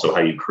results, but also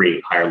how you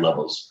create higher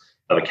levels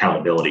of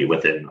accountability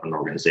within an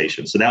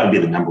organization. So that would be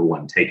the number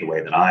one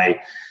takeaway that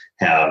I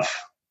have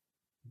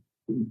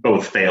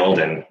both failed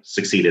and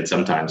succeeded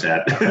sometimes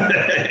at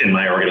in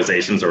my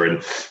organizations or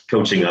in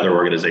coaching other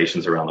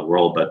organizations around the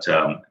world. But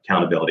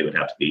accountability would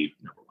have to be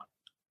number one.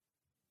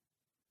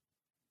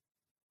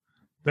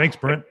 Thanks,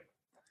 Brent.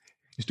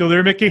 You still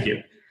there, Mickey? Thank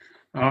you.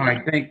 All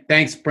right.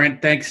 Thanks,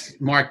 Brent. Thanks,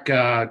 Mark.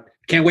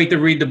 Can't wait to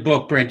read the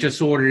book, Brent.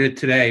 Just ordered it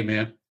today,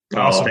 man.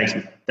 Awesome.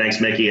 Thanks,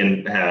 Mickey,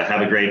 and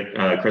have a great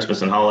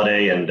Christmas and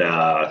holiday,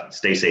 and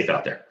stay safe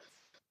out there.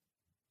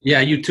 Yeah,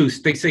 you too.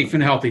 Stay safe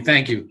and healthy.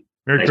 Thank you.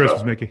 Merry Thanks,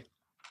 Christmas, bro. Mickey.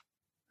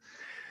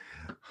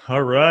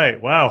 All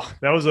right. Wow.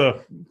 That was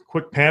a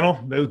quick panel.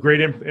 That was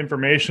great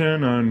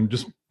information on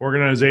just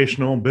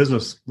organizational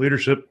business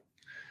leadership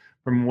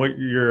from what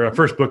your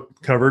first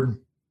book covered.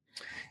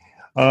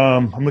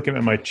 I'm looking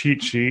at my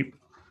cheat sheet.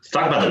 Let's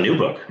talk about the new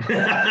book.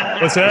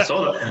 What's that?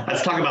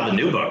 Let's talk about the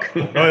new book.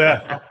 Oh,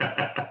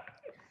 yeah.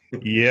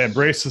 Yeah,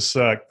 Embrace the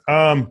Suck.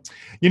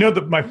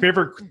 My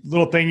favorite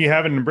little thing you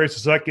have in Embrace the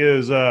Suck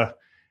is I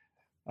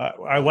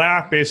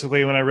laugh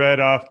basically when I read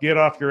get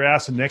off your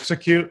ass and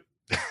execute.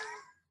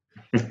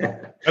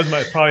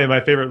 That's probably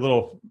my favorite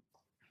little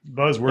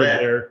buzzword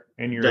there.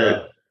 And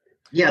the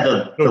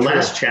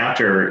last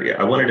chapter,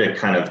 I wanted to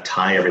kind of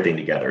tie everything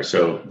together.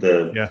 So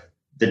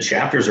the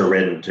chapters are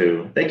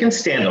written they can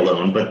stand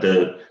alone, but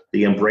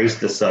the Embrace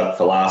the Suck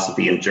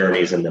philosophy and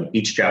journeys, and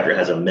each chapter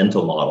has a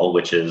mental model,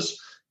 which is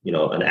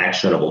an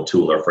actionable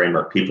tool or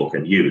framework people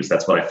can use.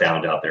 That's what I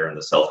found out there in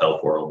the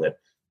self-help world, that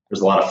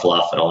there's a lot of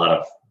fluff and a lot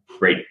of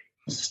great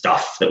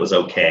stuff that was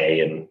okay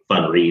and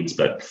fun reads,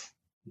 but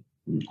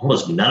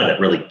almost none of it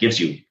really gives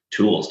you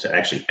tools to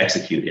actually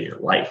execute in your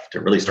life, to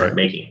really start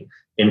making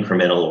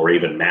incremental or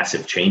even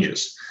massive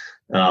changes.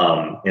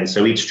 And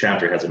so each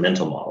chapter has a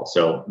mental model.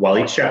 So while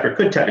each chapter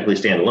could technically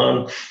stand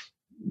alone,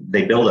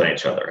 they build on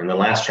each other. And the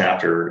last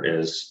chapter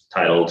is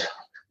titled,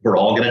 "We're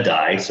All Going to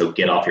Die, So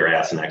Get Off Your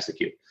Ass and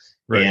Execute."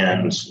 Right.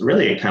 And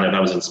really, I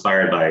was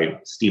inspired by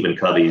Stephen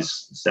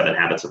Covey's 7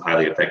 Habits of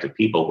Highly Effective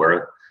People,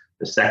 where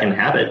the second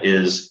habit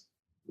is,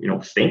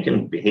 think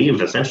and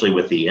behave essentially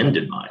with the end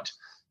in mind.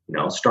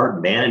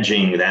 Start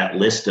managing that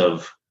list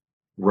of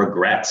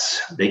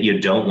regrets that you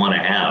don't want to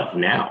have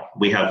now.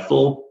 We have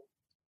full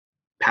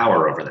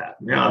power over that.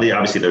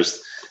 Obviously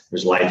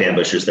there's life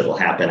ambushes that will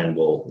happen, and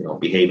we'll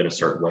behave in a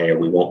certain way, or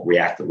we won't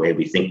react the way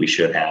we think we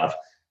should have.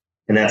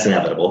 And that's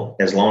inevitable.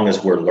 As long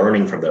as we're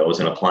learning from those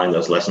and applying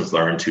those lessons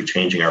learned to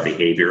changing our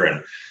behavior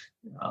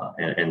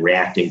and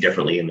reacting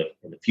differently in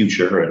the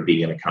future and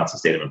being in a constant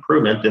state of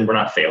improvement, then we're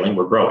not failing,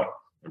 we're growing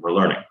and we're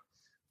learning.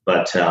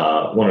 But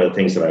one of the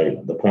things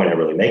the point I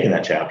really make in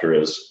that chapter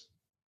is,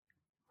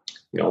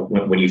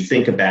 when you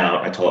think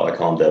about, I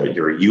call them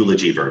your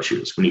eulogy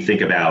virtues. When you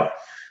think about,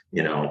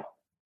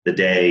 the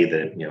day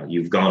that,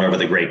 you've gone over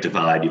the great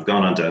divide, you've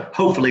gone on to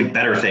hopefully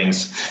better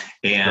things.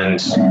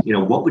 And,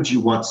 what would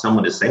you want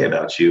someone to say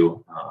about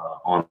you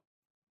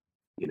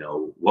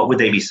what would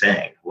they be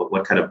saying?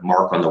 What kind of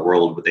mark on the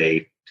world would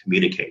they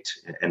communicate?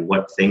 And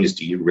what things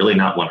do you really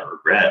not want to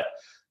regret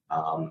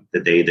the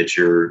day that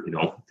you're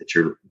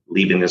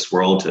leaving this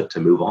world to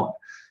move on?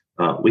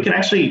 We can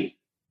actually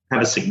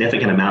have a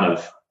significant amount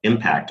of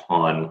impact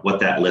on what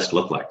that list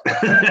looked like.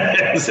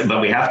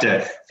 But we have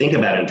to think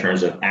about it in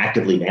terms of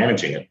actively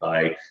managing it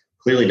by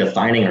clearly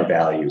defining our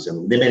values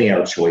and limiting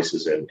our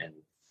choices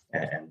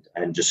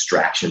and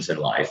distractions in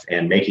life,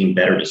 and making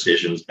better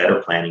decisions,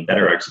 better planning,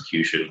 better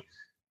execution,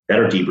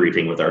 better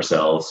debriefing with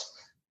ourselves,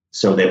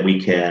 so that we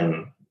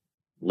can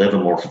live a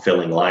more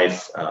fulfilling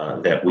life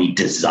that we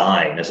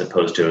design, as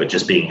opposed to it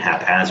just being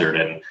haphazard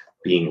and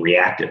being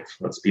reactive.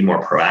 Let's be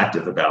more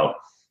proactive about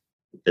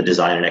the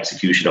design and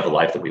execution of a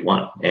life that we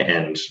want,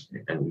 and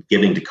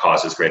giving to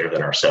causes greater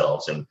than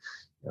ourselves, and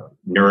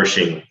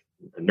nurturing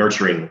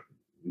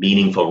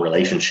meaningful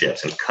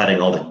relationships, and cutting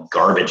all the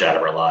garbage out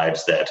of our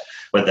lives, that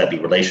whether that be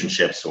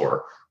relationships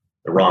or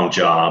the wrong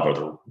job or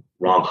the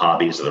wrong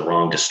hobbies or the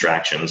wrong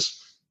distractions.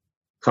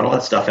 Cut all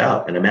that stuff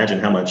out, and imagine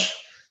how much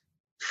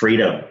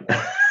freedom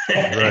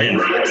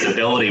and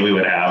flexibility we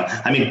would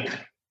have.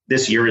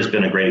 This year has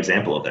been a great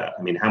example of that.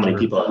 How many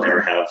people out there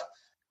have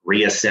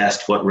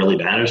reassessed what really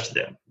matters to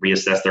them,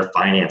 reassess their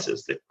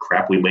finances, the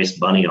crap we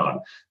waste money on,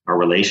 our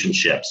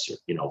relationships,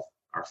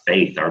 our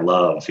faith, our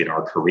love,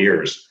 our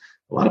careers.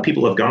 A lot of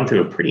people have gone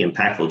through a pretty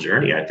impactful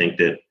journey, I think,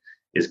 that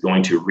is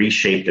going to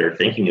reshape their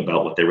thinking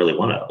about what they really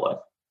want out of life.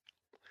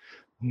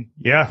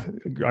 Yeah.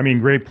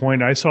 Great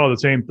point. I saw the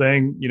same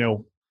thing,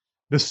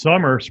 this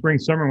spring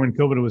summer, when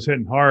COVID was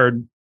hitting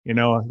hard.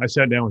 I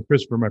sat down with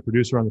Christopher, my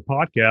producer on the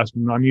podcast,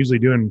 and I'm usually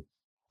doing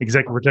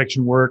executive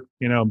protection work,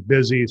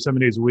 busy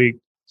 7 days a week,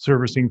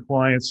 servicing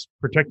clients,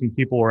 protecting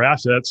people or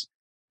assets.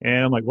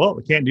 And I'm like, well,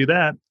 we can't do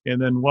that.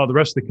 And then while the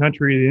rest of the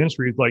country, the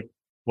industry is like,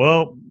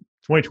 well,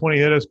 2020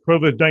 hit us,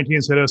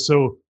 COVID-19 hit us.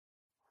 So,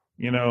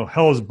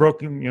 hell is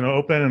broken,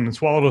 open and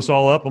swallowed us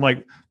all up. I'm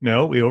like,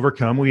 no, we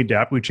overcome, we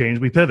adapt, we change,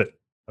 we pivot.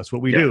 That's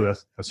what we do.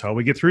 That's how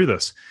we get through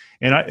this.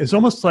 And it's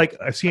almost like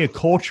I've seen a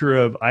culture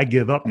of I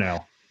give up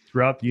now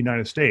throughout the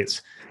United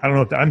States. I don't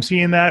know if I'm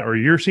seeing that or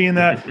you're seeing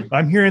that.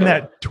 I'm hearing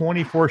that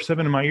 24/7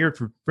 in my ear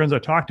from friends I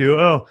talk to.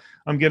 Oh,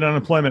 I'm getting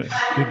unemployment.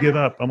 You give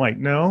up. I'm like,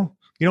 no,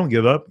 you don't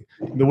give up.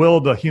 The will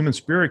of the human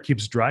spirit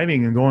keeps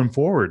driving and going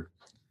forward.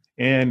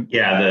 And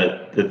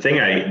the thing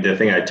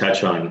I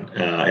touch on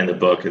in the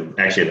book, and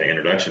actually in the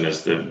introduction,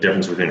 is the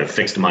difference between a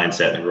fixed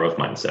mindset and a growth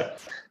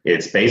mindset.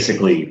 It's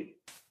basically,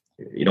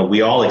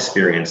 we all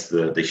experience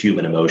the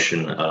human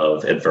emotion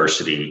of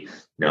adversity,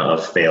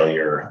 of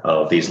failure,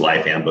 of these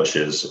life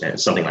ambushes, and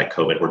something like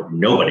COVID, where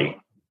nobody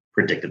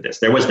predicted this.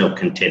 There was no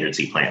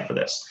contingency plan for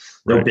this.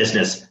 No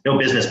business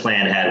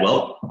plan had,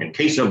 well, in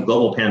case of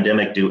global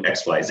pandemic, do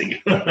X, Y,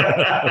 Z.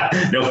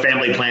 No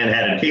family plan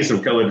had, in case of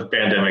COVID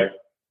pandemic,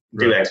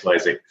 do X, Y,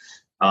 Z.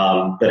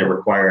 But it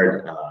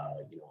required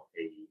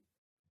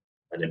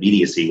an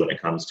immediacy when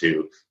it comes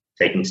to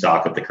taking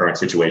stock of the current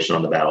situation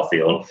on the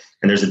battlefield.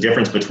 And there's a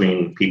difference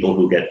between people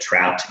who get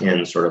trapped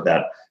in sort of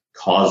that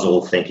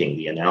causal thinking,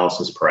 the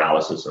analysis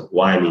paralysis of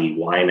why me,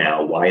 why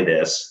now, why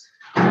this.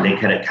 And they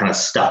kind of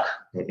stuck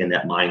in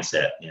that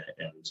mindset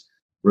and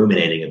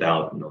ruminating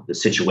about the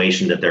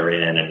situation that they're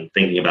in, and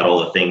thinking about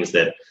all the things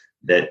that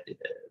they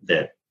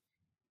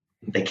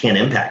can't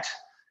impact,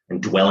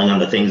 and dwelling on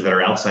the things that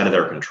are outside of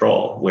their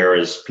control.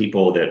 Whereas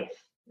people that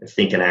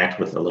think and act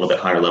with a little bit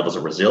higher levels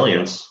of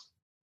resilience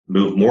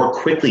move more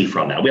quickly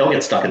from that. We all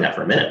get stuck in that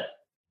for a minute,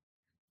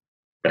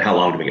 but how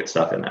long do we get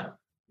stuck in that?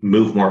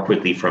 Move more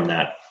quickly from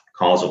that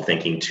causal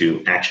thinking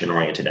to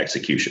action-oriented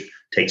execution.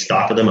 Take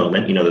stock of the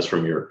moment. You know this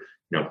from your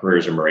career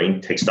as a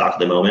Marine. Take stock of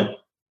the moment.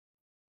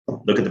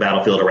 Look at the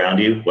battlefield around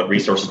you. What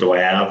resources do I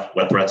have?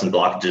 What threats and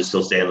blockages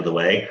still stand in the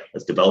way?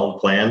 Let's develop a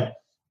plan.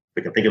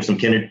 we can think of some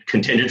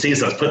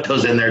contingencies. Let's put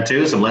those in there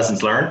too, some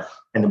lessons learned,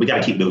 and then we got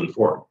to keep moving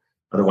forward.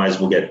 Otherwise,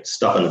 we'll get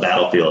stuck on the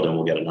battlefield and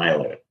we'll get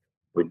annihilated.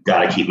 We've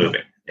got to keep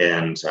moving,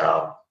 and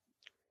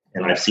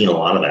I've seen a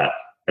lot of that.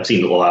 I've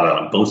seen a lot of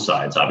it on both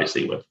sides,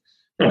 obviously, with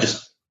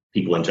just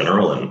people in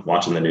general and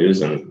watching the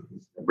news and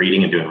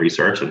reading and doing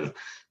research, and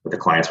with the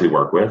clients we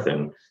work with,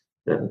 and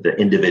the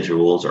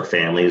individuals or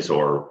families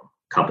or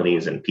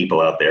companies and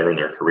people out there in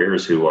their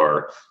careers who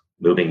are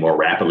moving more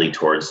rapidly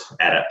towards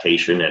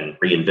adaptation and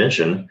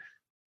reinvention.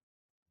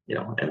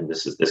 And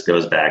this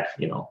goes back,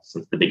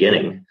 since the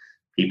beginning.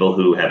 People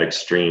who have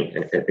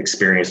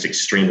experienced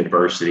extreme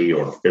adversity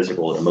or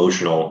physical and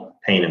emotional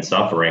pain and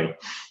suffering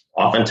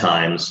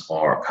oftentimes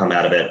come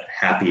out of it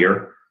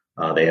happier.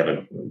 They have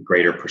a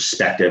greater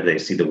perspective. They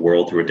see the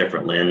world through a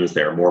different lens.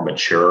 They're more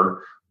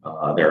mature.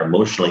 They're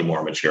emotionally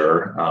more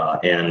mature,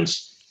 and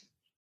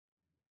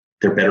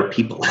they're better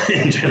people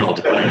in general,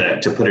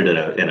 to put it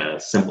in a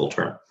simple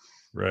term.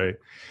 Right.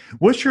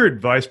 What's your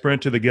advice,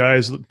 Brent, to the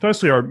guys,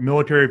 especially our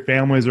military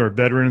families or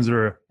veterans that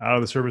are out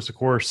of the service, of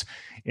course,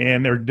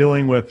 and they're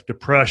dealing with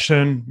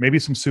depression, maybe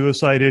some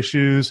suicide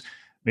issues,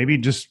 maybe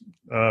just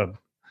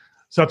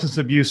substance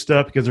abuse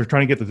stuff because they're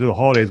trying to get through the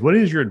holidays? What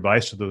is your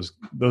advice to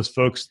those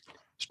folks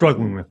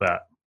struggling with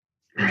that?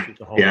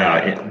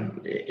 Yeah,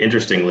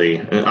 interestingly,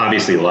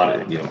 obviously, a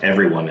lot of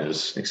everyone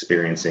is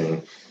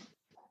experiencing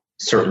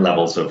certain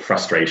levels of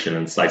frustration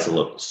and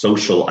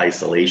social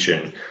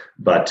isolation,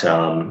 but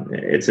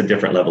it's a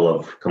different level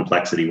of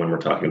complexity when we're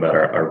talking about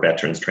our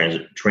veterans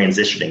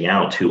transitioning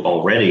out who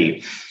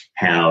already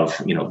have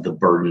the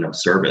burden of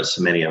service.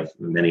 Many of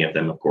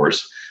them, of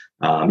course.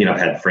 I've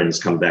had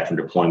friends come back from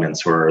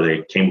deployments where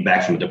they came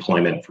back from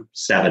deployment for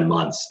 7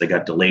 months. They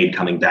got delayed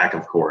coming back,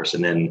 of course,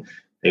 and then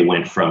they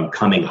went from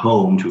coming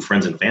home to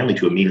friends and family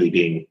to immediately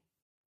being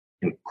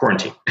in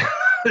quarantine.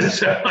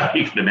 So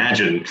you can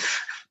imagine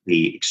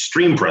the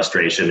extreme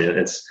frustration.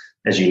 It's,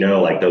 as you know,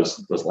 like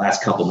those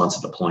last couple months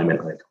of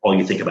deployment, like all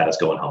you think about is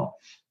going home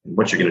and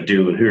what you're going to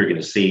do and who you're going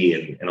to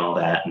see and all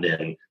that. And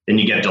then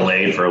you get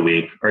delayed for a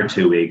week or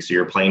 2 weeks, or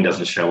your plane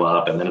doesn't show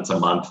up, and then it's a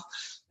month,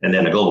 and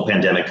then a global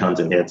pandemic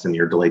comes and hits, and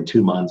you're delayed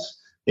 2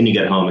 months. Then you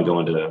get home and go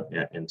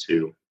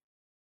into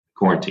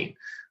quarantine.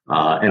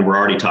 And we're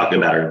already talking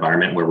about an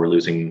environment where we're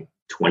losing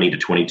 20 to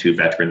 22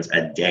 veterans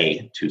a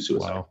day to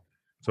suicide. Wow.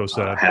 So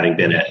sad. Having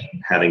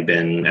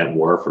been at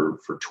war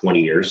for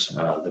 20 years,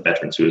 the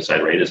veteran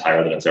suicide rate is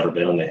higher than it's ever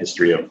been in the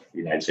history of the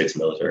United States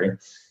military.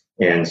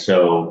 And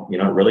so, it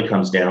really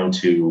comes down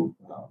to,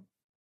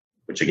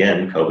 which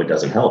again, COVID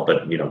doesn't help,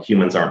 but,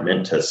 humans aren't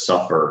meant to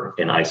suffer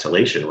in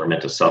isolation. We're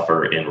meant to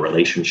suffer in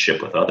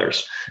relationship with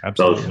others,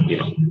 Absolutely.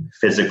 Both,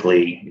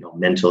 physically,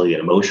 mentally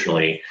and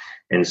emotionally.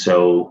 And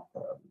so,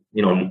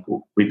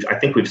 I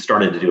think we've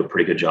started to do a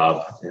pretty good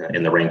job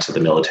in the ranks of the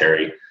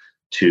military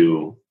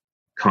to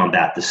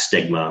combat the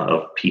stigma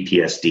of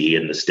PTSD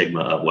and the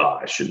stigma of, well,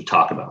 I shouldn't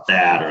talk about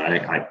that, or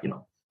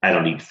I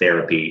don't need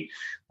therapy.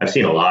 I've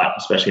seen a lot,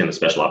 especially in the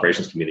special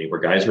operations community, where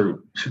guys are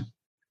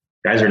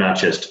not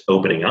just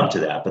opening up to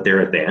that, but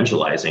they're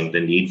evangelizing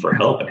the need for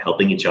help and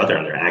helping each other,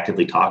 and they're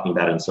actively talking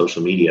about it in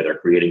social media. They're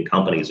creating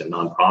companies and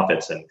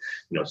nonprofits and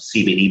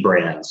CBD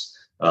brands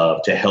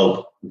to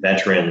help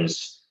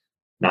veterans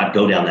not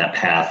go down that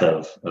path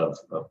of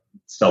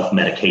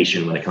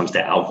self-medication when it comes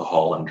to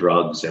alcohol and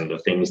drugs and the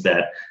things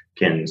that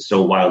can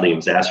so wildly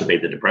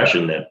exacerbate the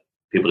depression that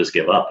people just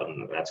give up,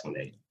 and that's when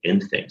they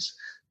end things.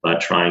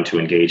 But trying to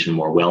engage in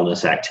more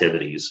wellness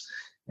activities,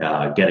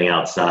 getting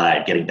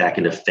outside, getting back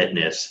into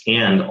fitness,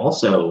 and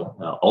also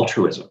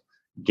altruism,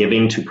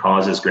 giving to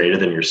causes greater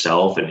than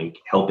yourself and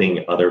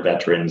helping other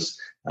veterans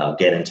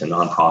get into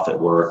nonprofit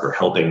work or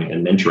helping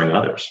and mentoring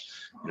others.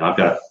 I've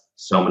got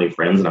so many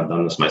friends, and I've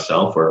done this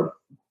myself, where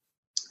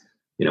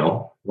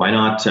why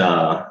not,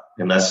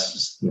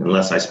 unless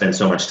I spend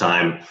so much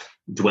time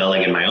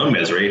dwelling in my own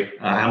misery,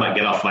 I might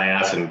get off my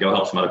ass and go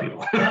help some other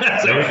people.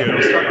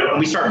 So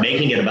we start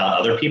making it about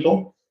other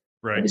people.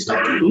 Right. We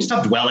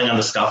stop dwelling on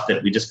the stuff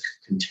that we just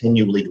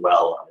continually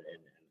dwell on.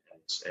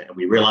 And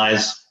we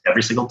realize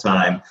every single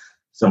time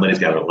somebody's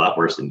got it a lot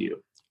worse than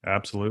you.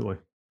 Absolutely.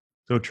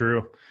 So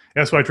true.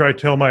 That's why I try to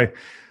tell my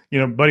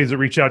buddies that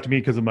reach out to me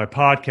because of my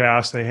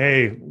podcast, say,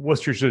 hey,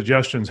 what's your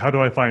suggestions? How do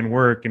I find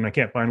work? And I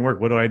can't find work.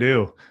 What do I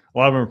do? A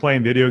lot of them are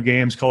playing video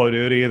games, Call of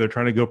Duty. They're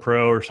trying to go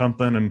pro or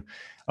something. And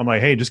I'm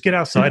like, hey, just get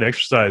outside,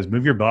 exercise,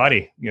 move your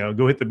body,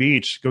 go hit the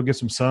beach, go get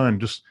some sun.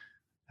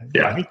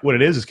 I think what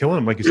it is killing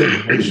them. Like you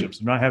said, relationships.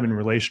 They're not having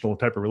relational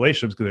type of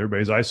relationships because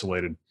everybody's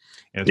isolated,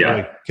 and it's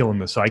really killing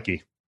the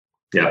psyche.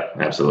 Yeah,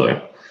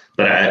 absolutely.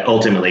 But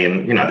ultimately,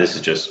 and this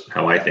is just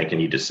how I think,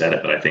 and you just said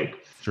it, but I think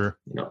sure,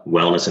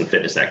 wellness and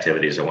fitness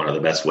activities are one of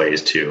the best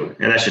ways to,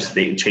 and that's just,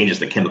 it changes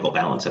the chemical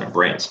balance in our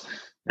brains.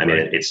 I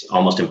mean, it's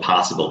almost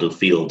impossible to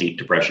feel deep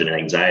depression and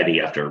anxiety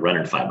after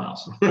running 5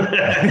 miles,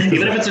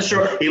 even if it's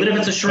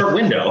a short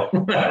window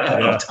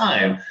of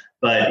time.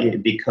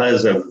 But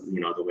because of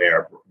the way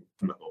our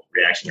chemical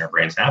reaction in our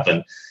brains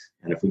happen,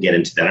 and if we get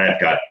into that,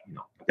 I've got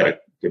a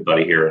good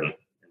buddy here in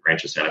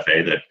Rancho Santa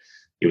Fe that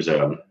he was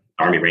a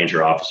Army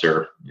Ranger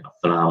officer,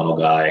 phenomenal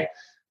guy.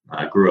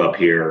 Grew up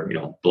here,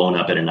 blown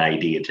up in an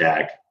IED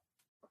attack.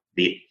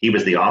 He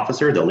was the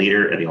officer, the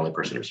leader, and the only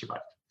person who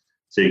survived.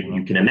 So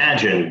you can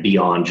imagine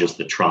beyond just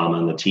the trauma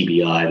and the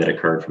TBI that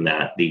occurred from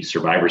that, the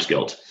survivor's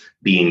guilt,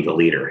 being the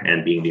leader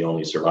and being the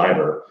only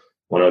survivor.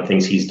 One of the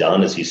things he's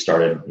done is he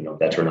started,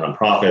 veteran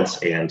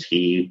nonprofits, and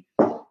he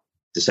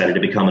decided to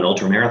become an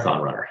ultra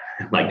marathon runner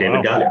like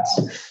David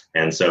Goggins.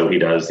 And so he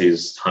does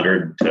these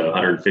 100 to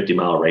 150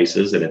 mile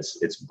races, and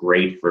it's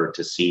great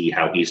to see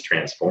how he's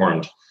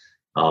transformed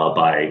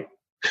by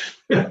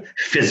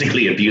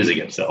physically abusing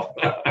himself.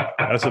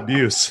 That's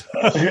abuse.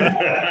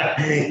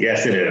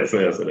 Yes, it is.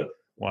 Yes, it is.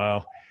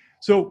 Wow.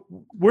 So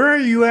where are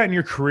you at in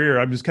your career?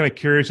 I'm just kind of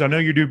curious. I know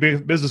you do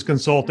business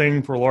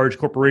consulting for large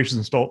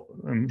corporations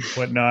and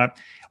whatnot.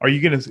 Are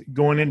you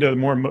going into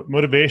more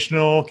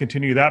motivational,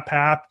 continue that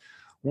path?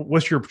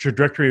 What's your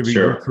trajectory of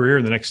your career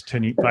in the next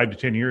 5 to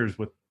 10 years?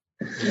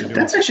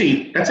 That's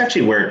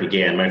actually where it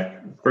began. My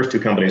first two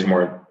companies were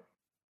more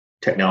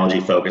technology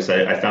focused.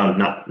 I found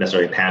not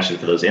necessarily a passion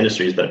for those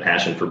industries, but a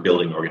passion for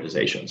building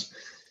organizations.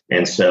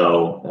 And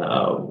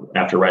so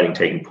after writing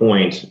Taking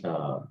Point,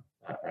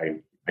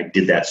 I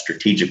did that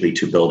strategically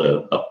to build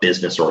a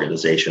business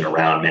organization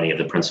around many of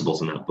the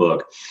principles in that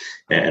book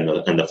and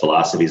the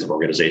philosophies of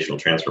organizational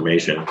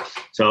transformation.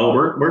 So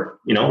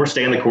we're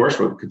staying the course.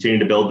 We're continuing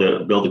to build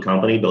the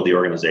company, build the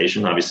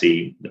organization.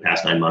 Obviously, the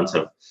past 9 months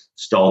have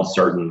stalled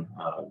certain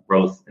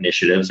growth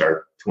initiatives.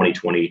 Our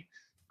 2020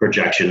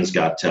 projections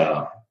got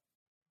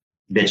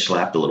bitch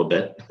slapped a little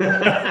bit.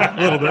 A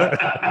little bit.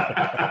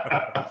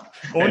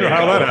 I wonder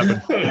how that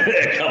happened.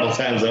 A couple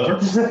times over.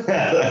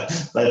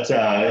 But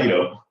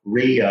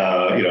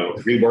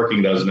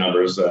reworking those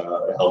numbers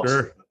helps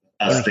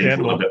us think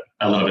a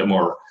little bit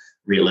more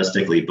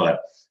realistically.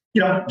 But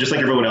just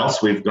like everyone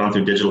else, we've gone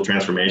through digital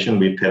transformation.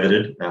 We've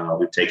pivoted.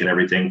 We've taken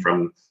everything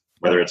from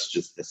whether it's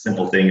just the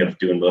simple thing of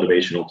doing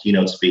motivational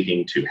keynote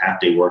speaking to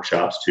half-day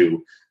workshops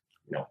to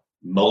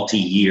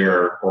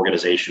multi-year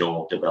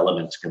organizational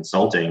development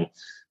consulting,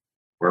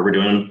 where we're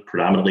doing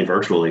predominantly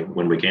virtually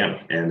when we can.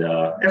 And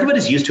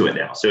everybody's used to it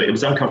now. So it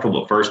was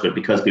uncomfortable at first, but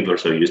because people are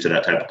so used to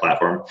that type of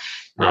platform,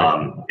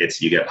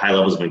 you get high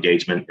levels of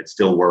engagement. It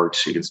still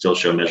works. You can still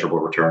show measurable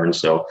returns.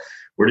 So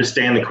we're just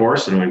staying the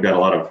course, and we've got a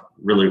lot of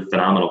really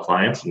phenomenal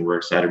clients, and we're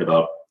excited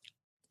about,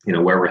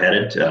 where we're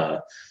headed. I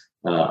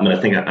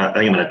think I'm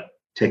going to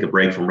take a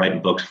break from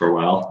writing books for a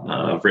while.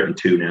 I've written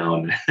 2 now,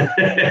 and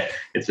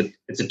it's a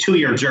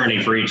 2-year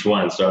journy for each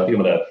one. So I think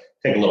I'm going to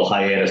take a little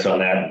hiatus on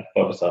that and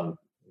focus on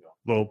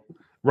little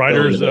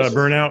writer's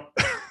burnout.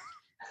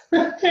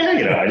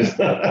 I just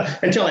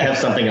until I have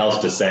something else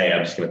to say,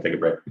 I'm just going to take a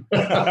break.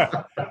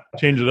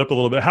 Change it up a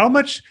little bit. How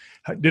much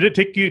did it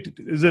take you?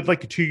 Is it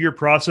like a 2-year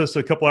process,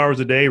 a couple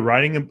hours a day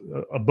writing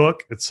a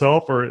book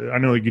itself? Or I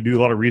know you do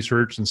a lot of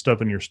research and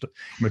stuff in your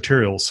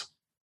materials.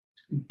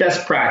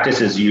 Best practice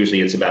is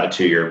usually it's about a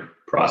 2-year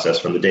process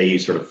from the day you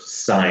sort of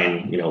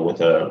sign,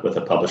 with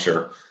a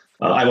publisher.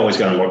 I've always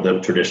gone more the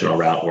traditional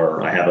route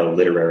where I have a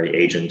literary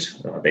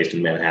agent based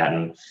in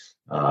Manhattan.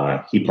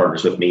 He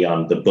partners with me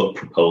on the book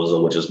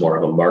proposal, which is more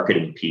of a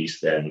marketing piece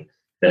than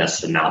a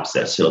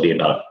synopsis. It'll be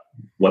about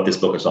what this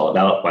book is all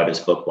about, why this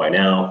book, why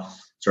now,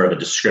 sort of a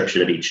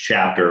description of each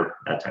chapter,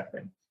 that type of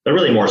thing. But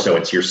really more so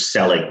it's you're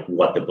selling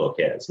what the book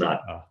is,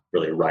 not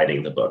really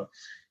writing the book.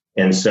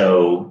 And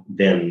so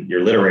then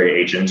your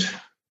literary agent,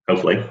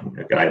 hopefully,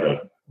 a guy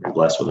that I'm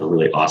blessed with a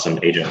really awesome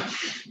agent,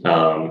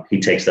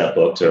 he takes that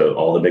book to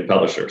all the big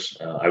publishers.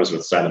 I was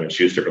with Simon &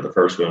 Schuster for the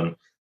first one.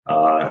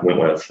 Went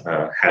with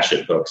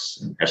Hachette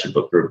Books, Hachette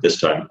Book Group this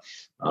time,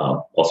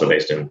 also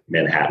based in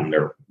Manhattan.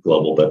 They're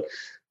global, but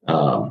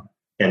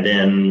and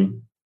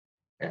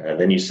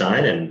then you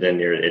sign, and then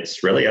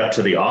it's really up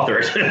to the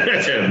author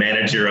to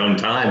manage your own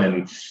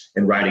time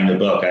and writing the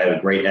book. I have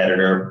a great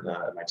editor,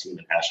 my team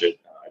at Hachette.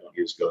 I don't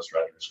use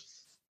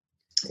ghostwriters,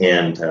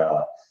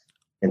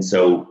 and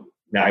so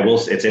now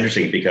it's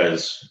interesting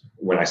because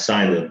when I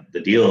signed the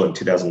deal in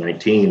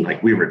 2019,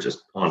 like we were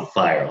just on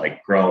fire,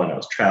 like growing. I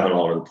was traveling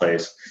all over the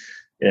place,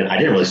 and I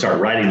didn't really start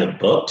writing the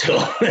book till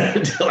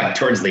like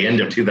towards the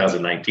end of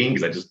 2019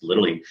 because I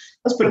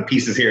was putting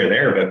pieces here and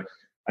there, but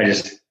I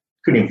just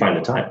couldn't even find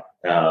the time.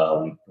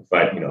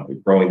 But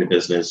growing the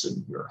business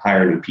and we were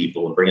hiring new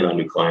people and bringing on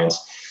new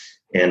clients,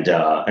 and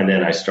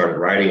then I started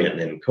writing it,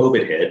 and then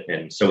COVID hit,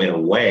 and so in a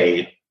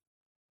way.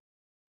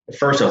 At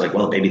first, I was like,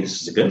 well, maybe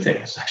this is a good thing.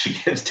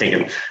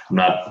 I'm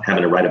not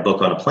having to write a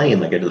book on a plane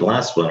like I did the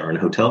last one or in a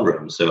hotel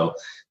room. So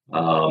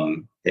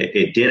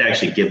it did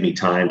actually give me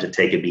time to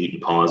take a beat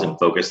and pause and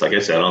focus, like I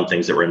said, on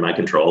things that were in my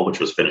control, which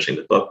was finishing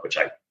the book, which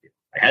I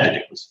had to do.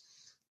 I was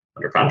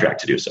under contract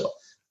to do so.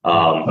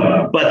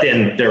 But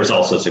then there was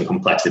also some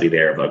complexity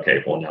there of,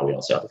 okay, well, now we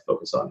also have to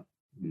focus on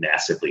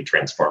massively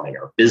transforming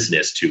our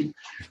business to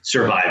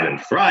survive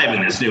and thrive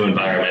in this new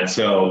environment.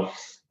 So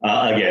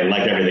again,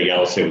 like everything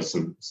else, it was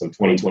some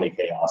 2020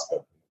 chaos,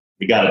 but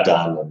we got it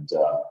done, and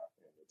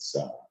it's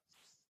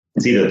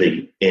either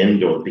the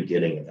end or the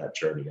beginning of that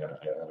journey. I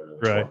don't know,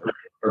 right,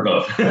 or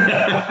both.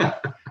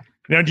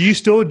 Now, do you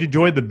still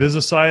enjoy the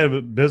business side of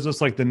it,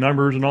 business, like the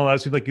numbers and all that?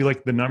 It seems like you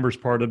like the numbers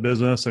part of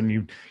business, and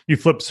you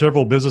flipped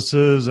several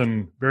businesses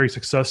and very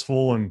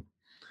successful and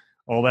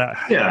all that.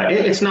 Yeah,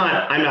 it's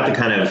not. I'm not the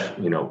kind of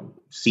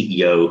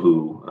CEO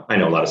who, I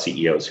know a lot of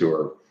CEOs who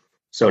are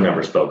so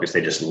numbers focused.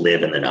 They just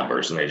live in the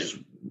numbers and they just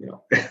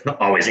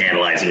always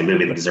analyzing and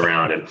moving things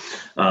around. And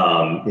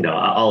I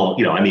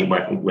meet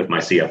with my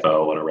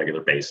CFO on a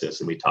regular basis,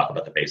 and we talk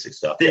about the basic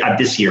stuff.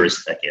 This year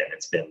is, again,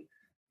 it's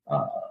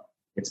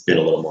been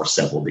a little more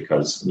simple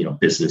because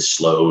business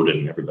slowed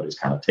and everybody's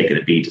kind of taking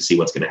a beat to see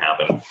what's going to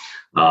happen.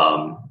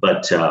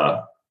 But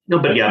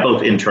yeah,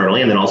 both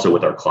internally and then also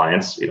with our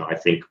clients. I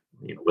think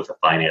with a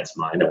finance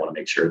mind, I want to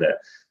make sure that,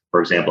 for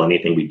example,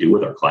 anything we do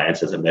with our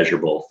clients has a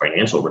measurable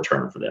financial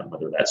return for them,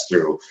 whether that's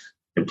through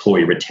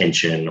employee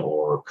retention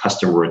or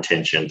customer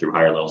retention through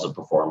higher levels of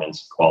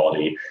performance,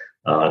 quality,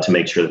 to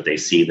make sure that they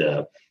see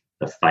the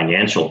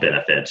financial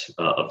benefit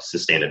of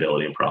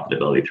sustainability and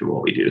profitability through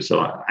what we do. So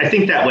I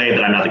think that way,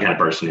 but I'm not the kind of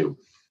person who,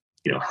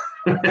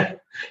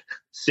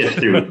 sift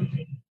through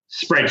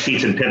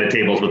spreadsheets and pivot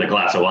tables with a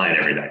glass of wine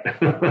every night.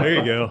 There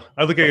you go.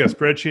 I look at a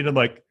spreadsheet and I'm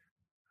like,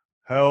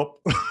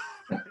 help.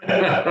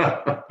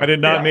 I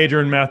did not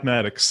major in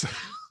mathematics.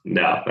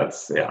 No,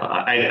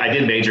 I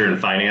did major in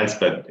finance,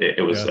 but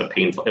it was a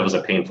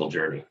painful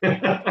journey.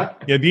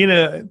 Yeah, being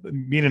a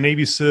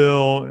Navy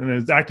SEAL and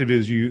as active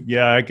as you,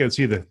 I can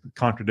see the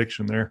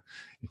contradiction there.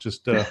 It's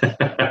just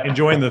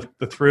enjoying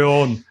the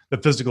thrill and the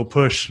physical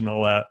push and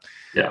all that.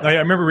 Yeah, I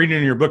remember reading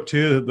in your book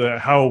too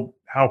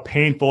how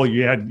painful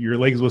you had. Your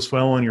legs was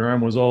swelling, your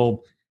arm was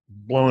all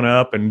blown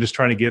up, and just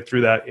trying to get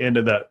through that end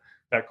of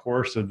that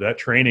course of that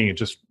training. It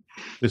just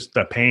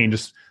that pain,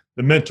 just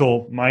the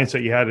mental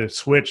mindset you had to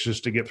switch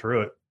just to get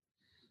through it.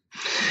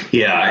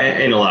 Yeah,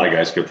 and a lot of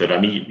guys go through it. I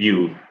mean,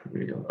 you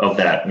of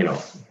that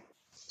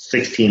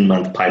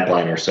 16-month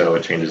pipeline or so,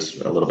 it changes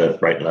a little bit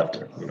right and left,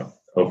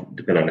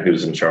 depending on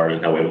who's in charge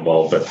and how we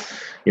evolve. But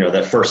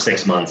that first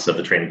 6 months of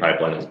the training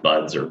pipeline is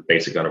BUDS, or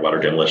basic underwater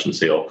demolition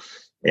seal,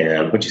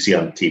 and what you see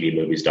on TV,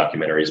 movies,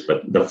 documentaries.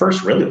 But the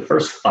first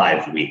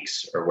 5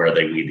 weeks are where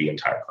they lead the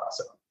entire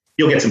class out.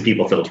 You'll get some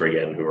people filtering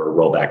in who are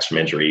rollbacks from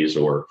injuries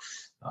or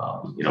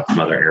from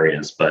other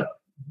areas, but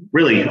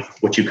really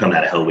what you come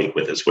out of Hell Week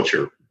with is what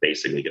you're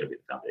basically going to be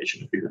the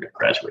foundation of who you're going to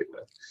graduate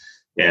with.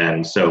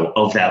 And so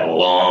of that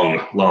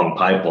long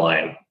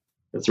pipeline,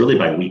 it's really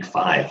by week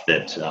 5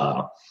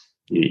 that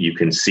you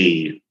can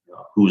see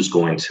who's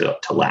going to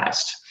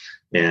last.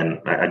 And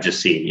I just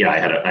see,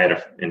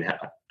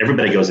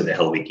 everybody goes into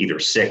Hell Week either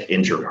sick,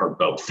 injured, or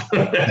both.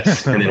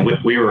 And then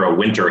we were a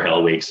winter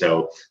Hell Week,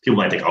 so people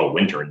might think, oh,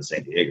 winter in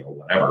San Diego,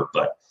 whatever.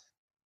 But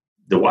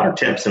the water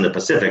temps in the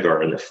Pacific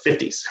are in the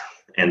 50s,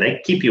 and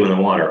they keep you in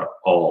the water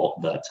all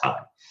the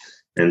time.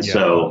 And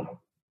so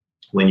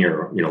when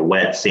you're,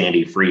 wet,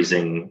 sandy,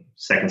 freezing,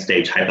 second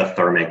stage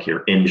hypothermic,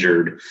 you're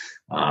injured,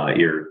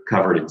 you're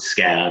covered in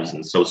scabs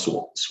and so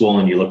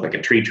swollen you look like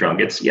a tree trunk.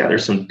 There's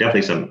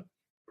definitely some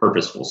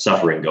purposeful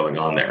suffering going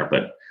on there.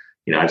 But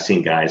I've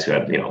seen guys who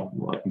had, a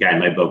guy in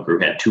my boat crew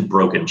had 2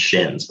 broken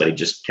shins, but he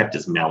just kept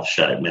his mouth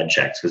shut at med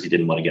checks because he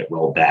didn't want to get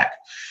rolled back.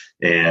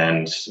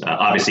 And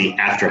obviously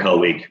after Hell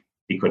Week,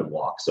 he couldn't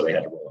walk, so they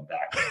had to roll him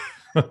back.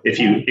 If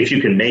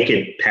you can make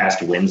it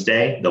past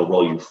Wednesday, they'll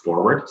roll you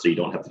forward, so you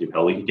don't have to do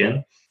Hell Week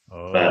again.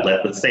 Oh. But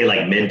let's say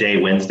like midday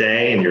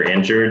Wednesday, and you're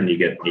injured, and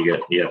you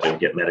have to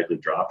get medically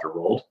dropped or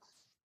rolled.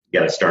 You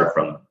got to start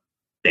from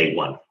day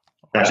 1,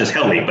 not just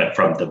Hell Week, but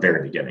from the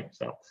very beginning.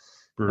 So,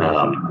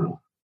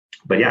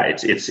 but yeah,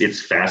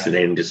 it's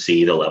fascinating to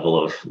see the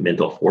level of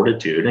mental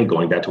fortitude. And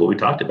going back to what we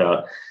talked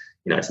about,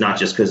 it's not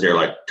just because they're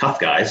like tough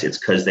guys; it's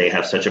because they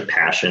have such a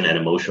passion and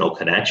emotional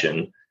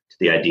connection to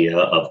the idea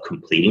of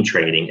completing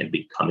training and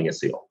becoming a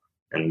SEAL.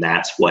 And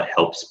that's what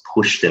helps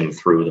push them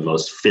through the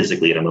most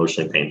physically and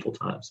emotionally painful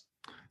times.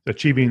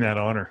 Achieving that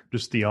honor,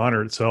 just the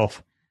honor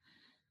itself.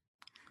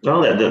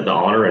 Well, the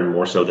honor, and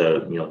more so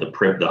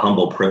the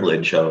humble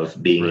privilege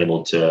of being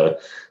able to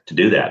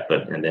do that.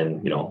 And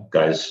then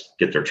guys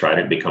get their try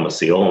to become a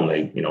SEAL, and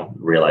they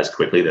realize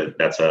quickly that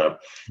that's a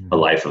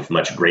life of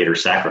much greater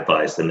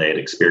sacrifice than they had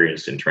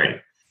experienced in training.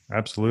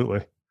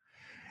 Absolutely.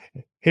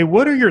 Hey,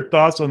 what are your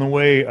thoughts on the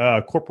way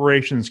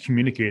corporations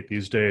communicate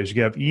these days?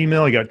 You have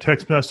email, you got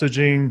text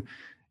messaging,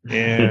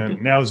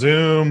 and now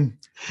Zoom.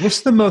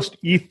 What's the most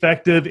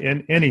effective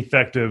and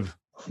ineffective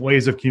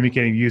ways of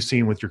communicating you've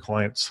seen with your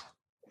clients?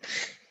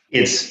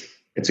 It's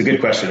a good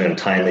question, and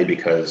timely,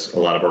 because a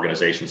lot of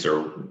organizations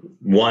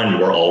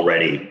we're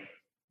already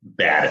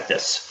bad at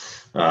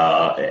this.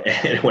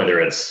 And whether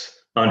it's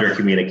under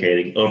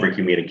communicating, over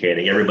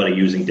communicating, everybody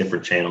using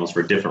different channels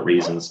for different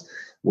reasons,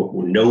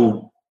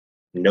 no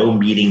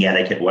meeting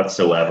etiquette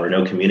whatsoever,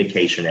 no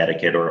communication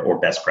etiquette or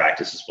best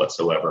practices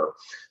whatsoever,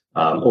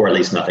 or at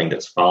least nothing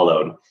that's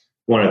followed.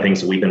 One of the things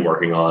that we've been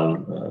working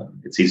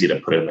on, it's easy to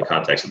put it in the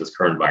context of this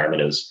current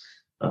environment, is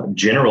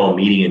general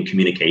meeting and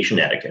communication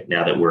etiquette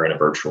now that we're in a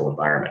virtual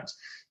environment.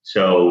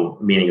 So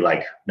meaning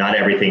like not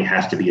everything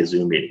has to be a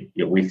Zoom meeting.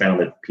 We found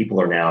that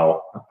people are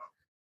now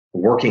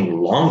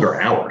working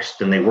longer hours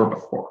than they were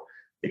before.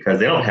 because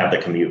they don't have the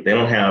commute. They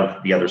don't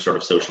have the other sort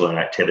of social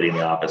activity in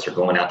the office, or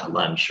going out to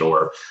lunch,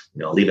 or,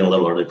 leaving a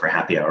little early for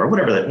happy hour, or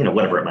whatever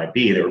whatever it might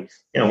be.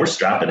 They're, we're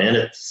strapping in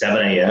at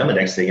 7 a.m. and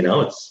next thing you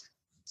know, it's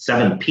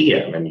 7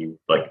 p.m. and you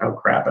like, oh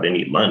crap, I didn't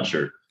eat lunch,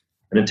 or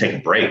I didn't take a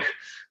break.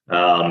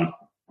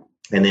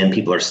 And then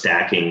people are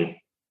stacking,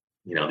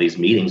 these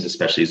meetings,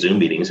 especially Zoom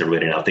meetings.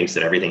 Everybody now thinks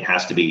that everything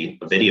has to be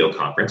a video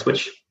conference,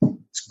 which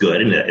it's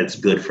good. And it's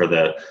good for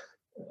the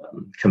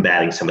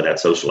combating some of that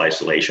social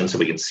isolation, so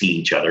we can see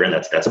each other. And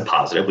that's a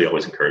positive. We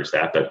always encourage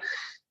that.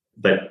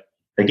 But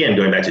again,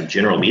 going back to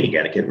general meeting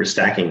etiquette, we're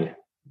stacking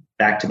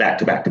back to back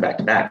to back to back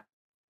to back.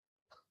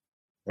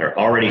 They're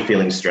already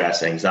feeling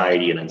stress,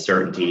 anxiety, and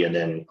uncertainty. And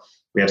then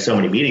we have so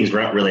many meetings,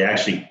 we're not really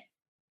actually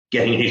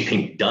getting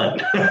anything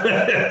done.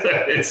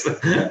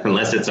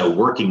 Unless it's a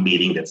working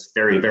meeting that's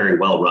very, very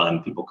well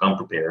run, people come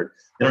prepared.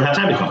 They don't have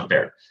time to come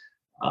prepared.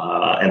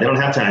 And they don't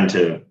have time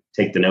to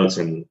take the notes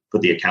and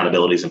put the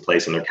accountabilities in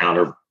place in their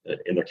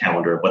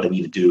calendar of what they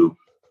need to do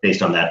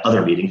based on that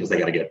other meeting, because they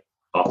got to get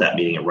off that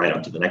meeting and right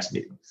on to the next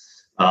meeting.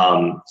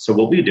 So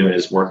what we're doing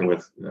is working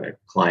with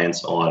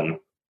clients on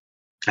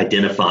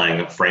identifying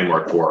a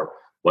framework for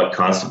what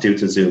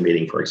constitutes a Zoom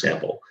meeting, for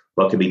example.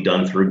 What can be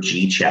done through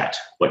GChat?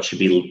 What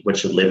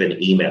should live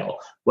in email?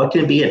 What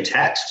can be a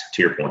text,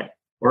 to your point,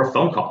 or a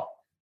phone call?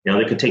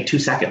 That could take 2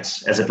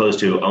 seconds, as opposed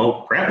to,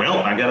 oh crap, well,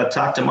 I got to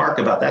talk to Mark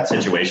about that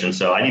situation,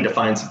 so I need to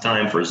find some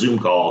time for a Zoom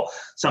call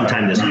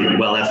sometime this week.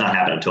 Well, that's not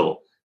happening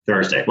until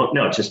Thursday. Well,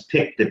 no, just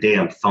pick the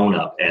damn phone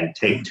up and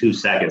take 2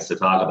 seconds to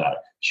talk about it.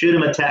 Shoot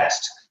him a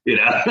text.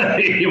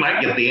 You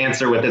might get the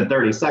answer within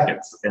 30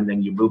 seconds, and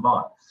then you move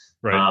on.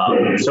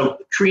 Right. So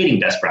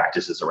creating best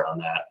practices around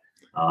that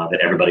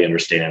everybody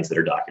understands, that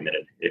are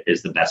documented,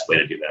 is the best way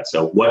to do that.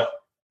 So what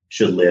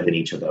should live in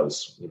each of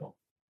those,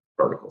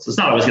 verticals? It's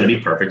not always going to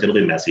be perfect. It'll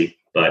be messy,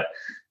 but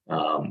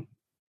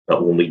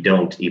when we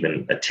don't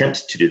even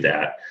attempt to do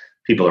that,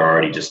 people are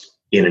already just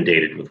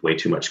inundated with way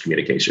too much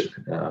communication,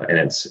 and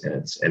there's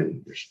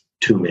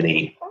too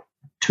many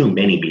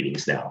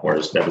meetings now.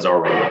 Whereas that was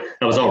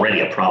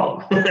already a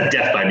problem,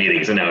 death by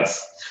meetings, and now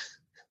it's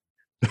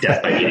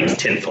death by meetings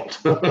tenfold.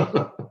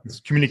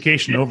 It's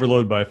communication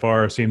overload by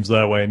far, seems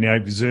that way. And now you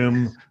have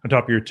Zoom on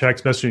top of your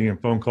text messaging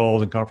and phone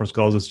calls and conference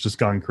calls. It's just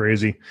gone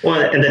crazy. Well,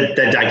 and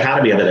the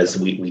dichotomy of it is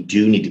we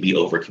do need to be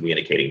over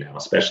communicating now,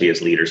 especially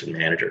as leaders and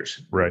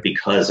managers, right?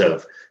 Because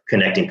of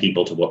connecting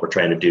people to what we're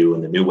trying to do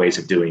and the new ways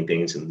of doing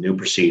things and the new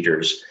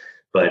procedures.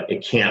 But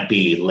it can't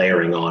be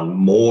layering on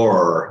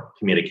more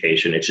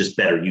communication. It's just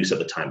better use of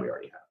the time we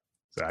already have.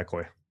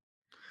 Exactly.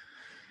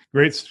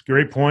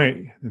 Great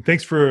point. And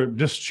thanks for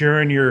just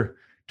sharing your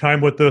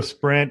time with us,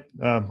 Brent.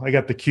 I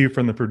got the cue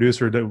from the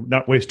producer to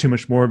not waste too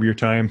much more of your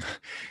time.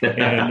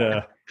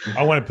 And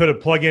I want to put a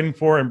plug in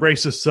for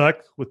Embrace the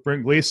Suck with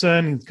Brent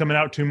Gleeson. It's coming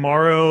out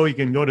tomorrow. You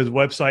can go to his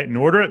website and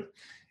order it.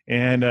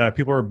 And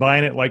people are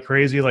buying it like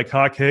crazy, like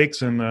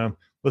hotcakes. And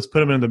let's put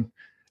them in the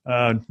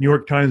New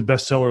York Times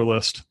bestseller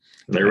list.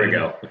 There we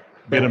go.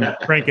 Get them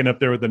cranking up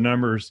there with the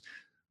numbers.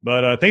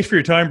 But thanks for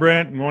your time,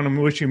 Brent. I want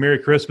to wish you a Merry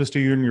Christmas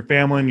to you and your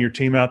family and your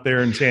team out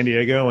there in San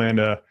Diego. And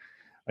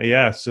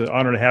it's an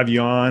honor to have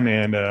you on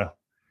and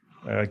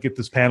get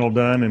this panel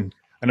done. And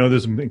I know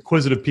there's some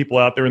inquisitive people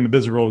out there in the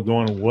business world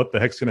going, what the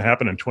heck's going to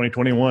happen in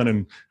 2021?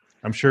 And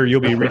I'm sure you'll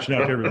be reaching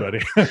out to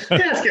everybody.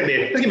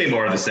 It's gonna be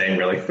more of the same,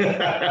 really.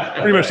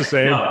 Pretty much the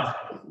same. No,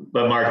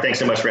 but Mark, thanks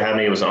so much for having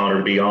me. It was an honor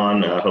to be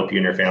on. Hope you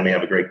and your family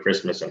have a great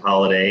Christmas and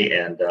holiday.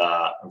 And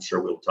I'm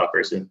sure we'll talk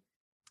very soon.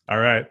 All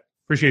right.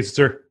 Appreciate it,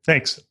 sir.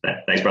 Thanks.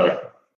 Thanks, brother.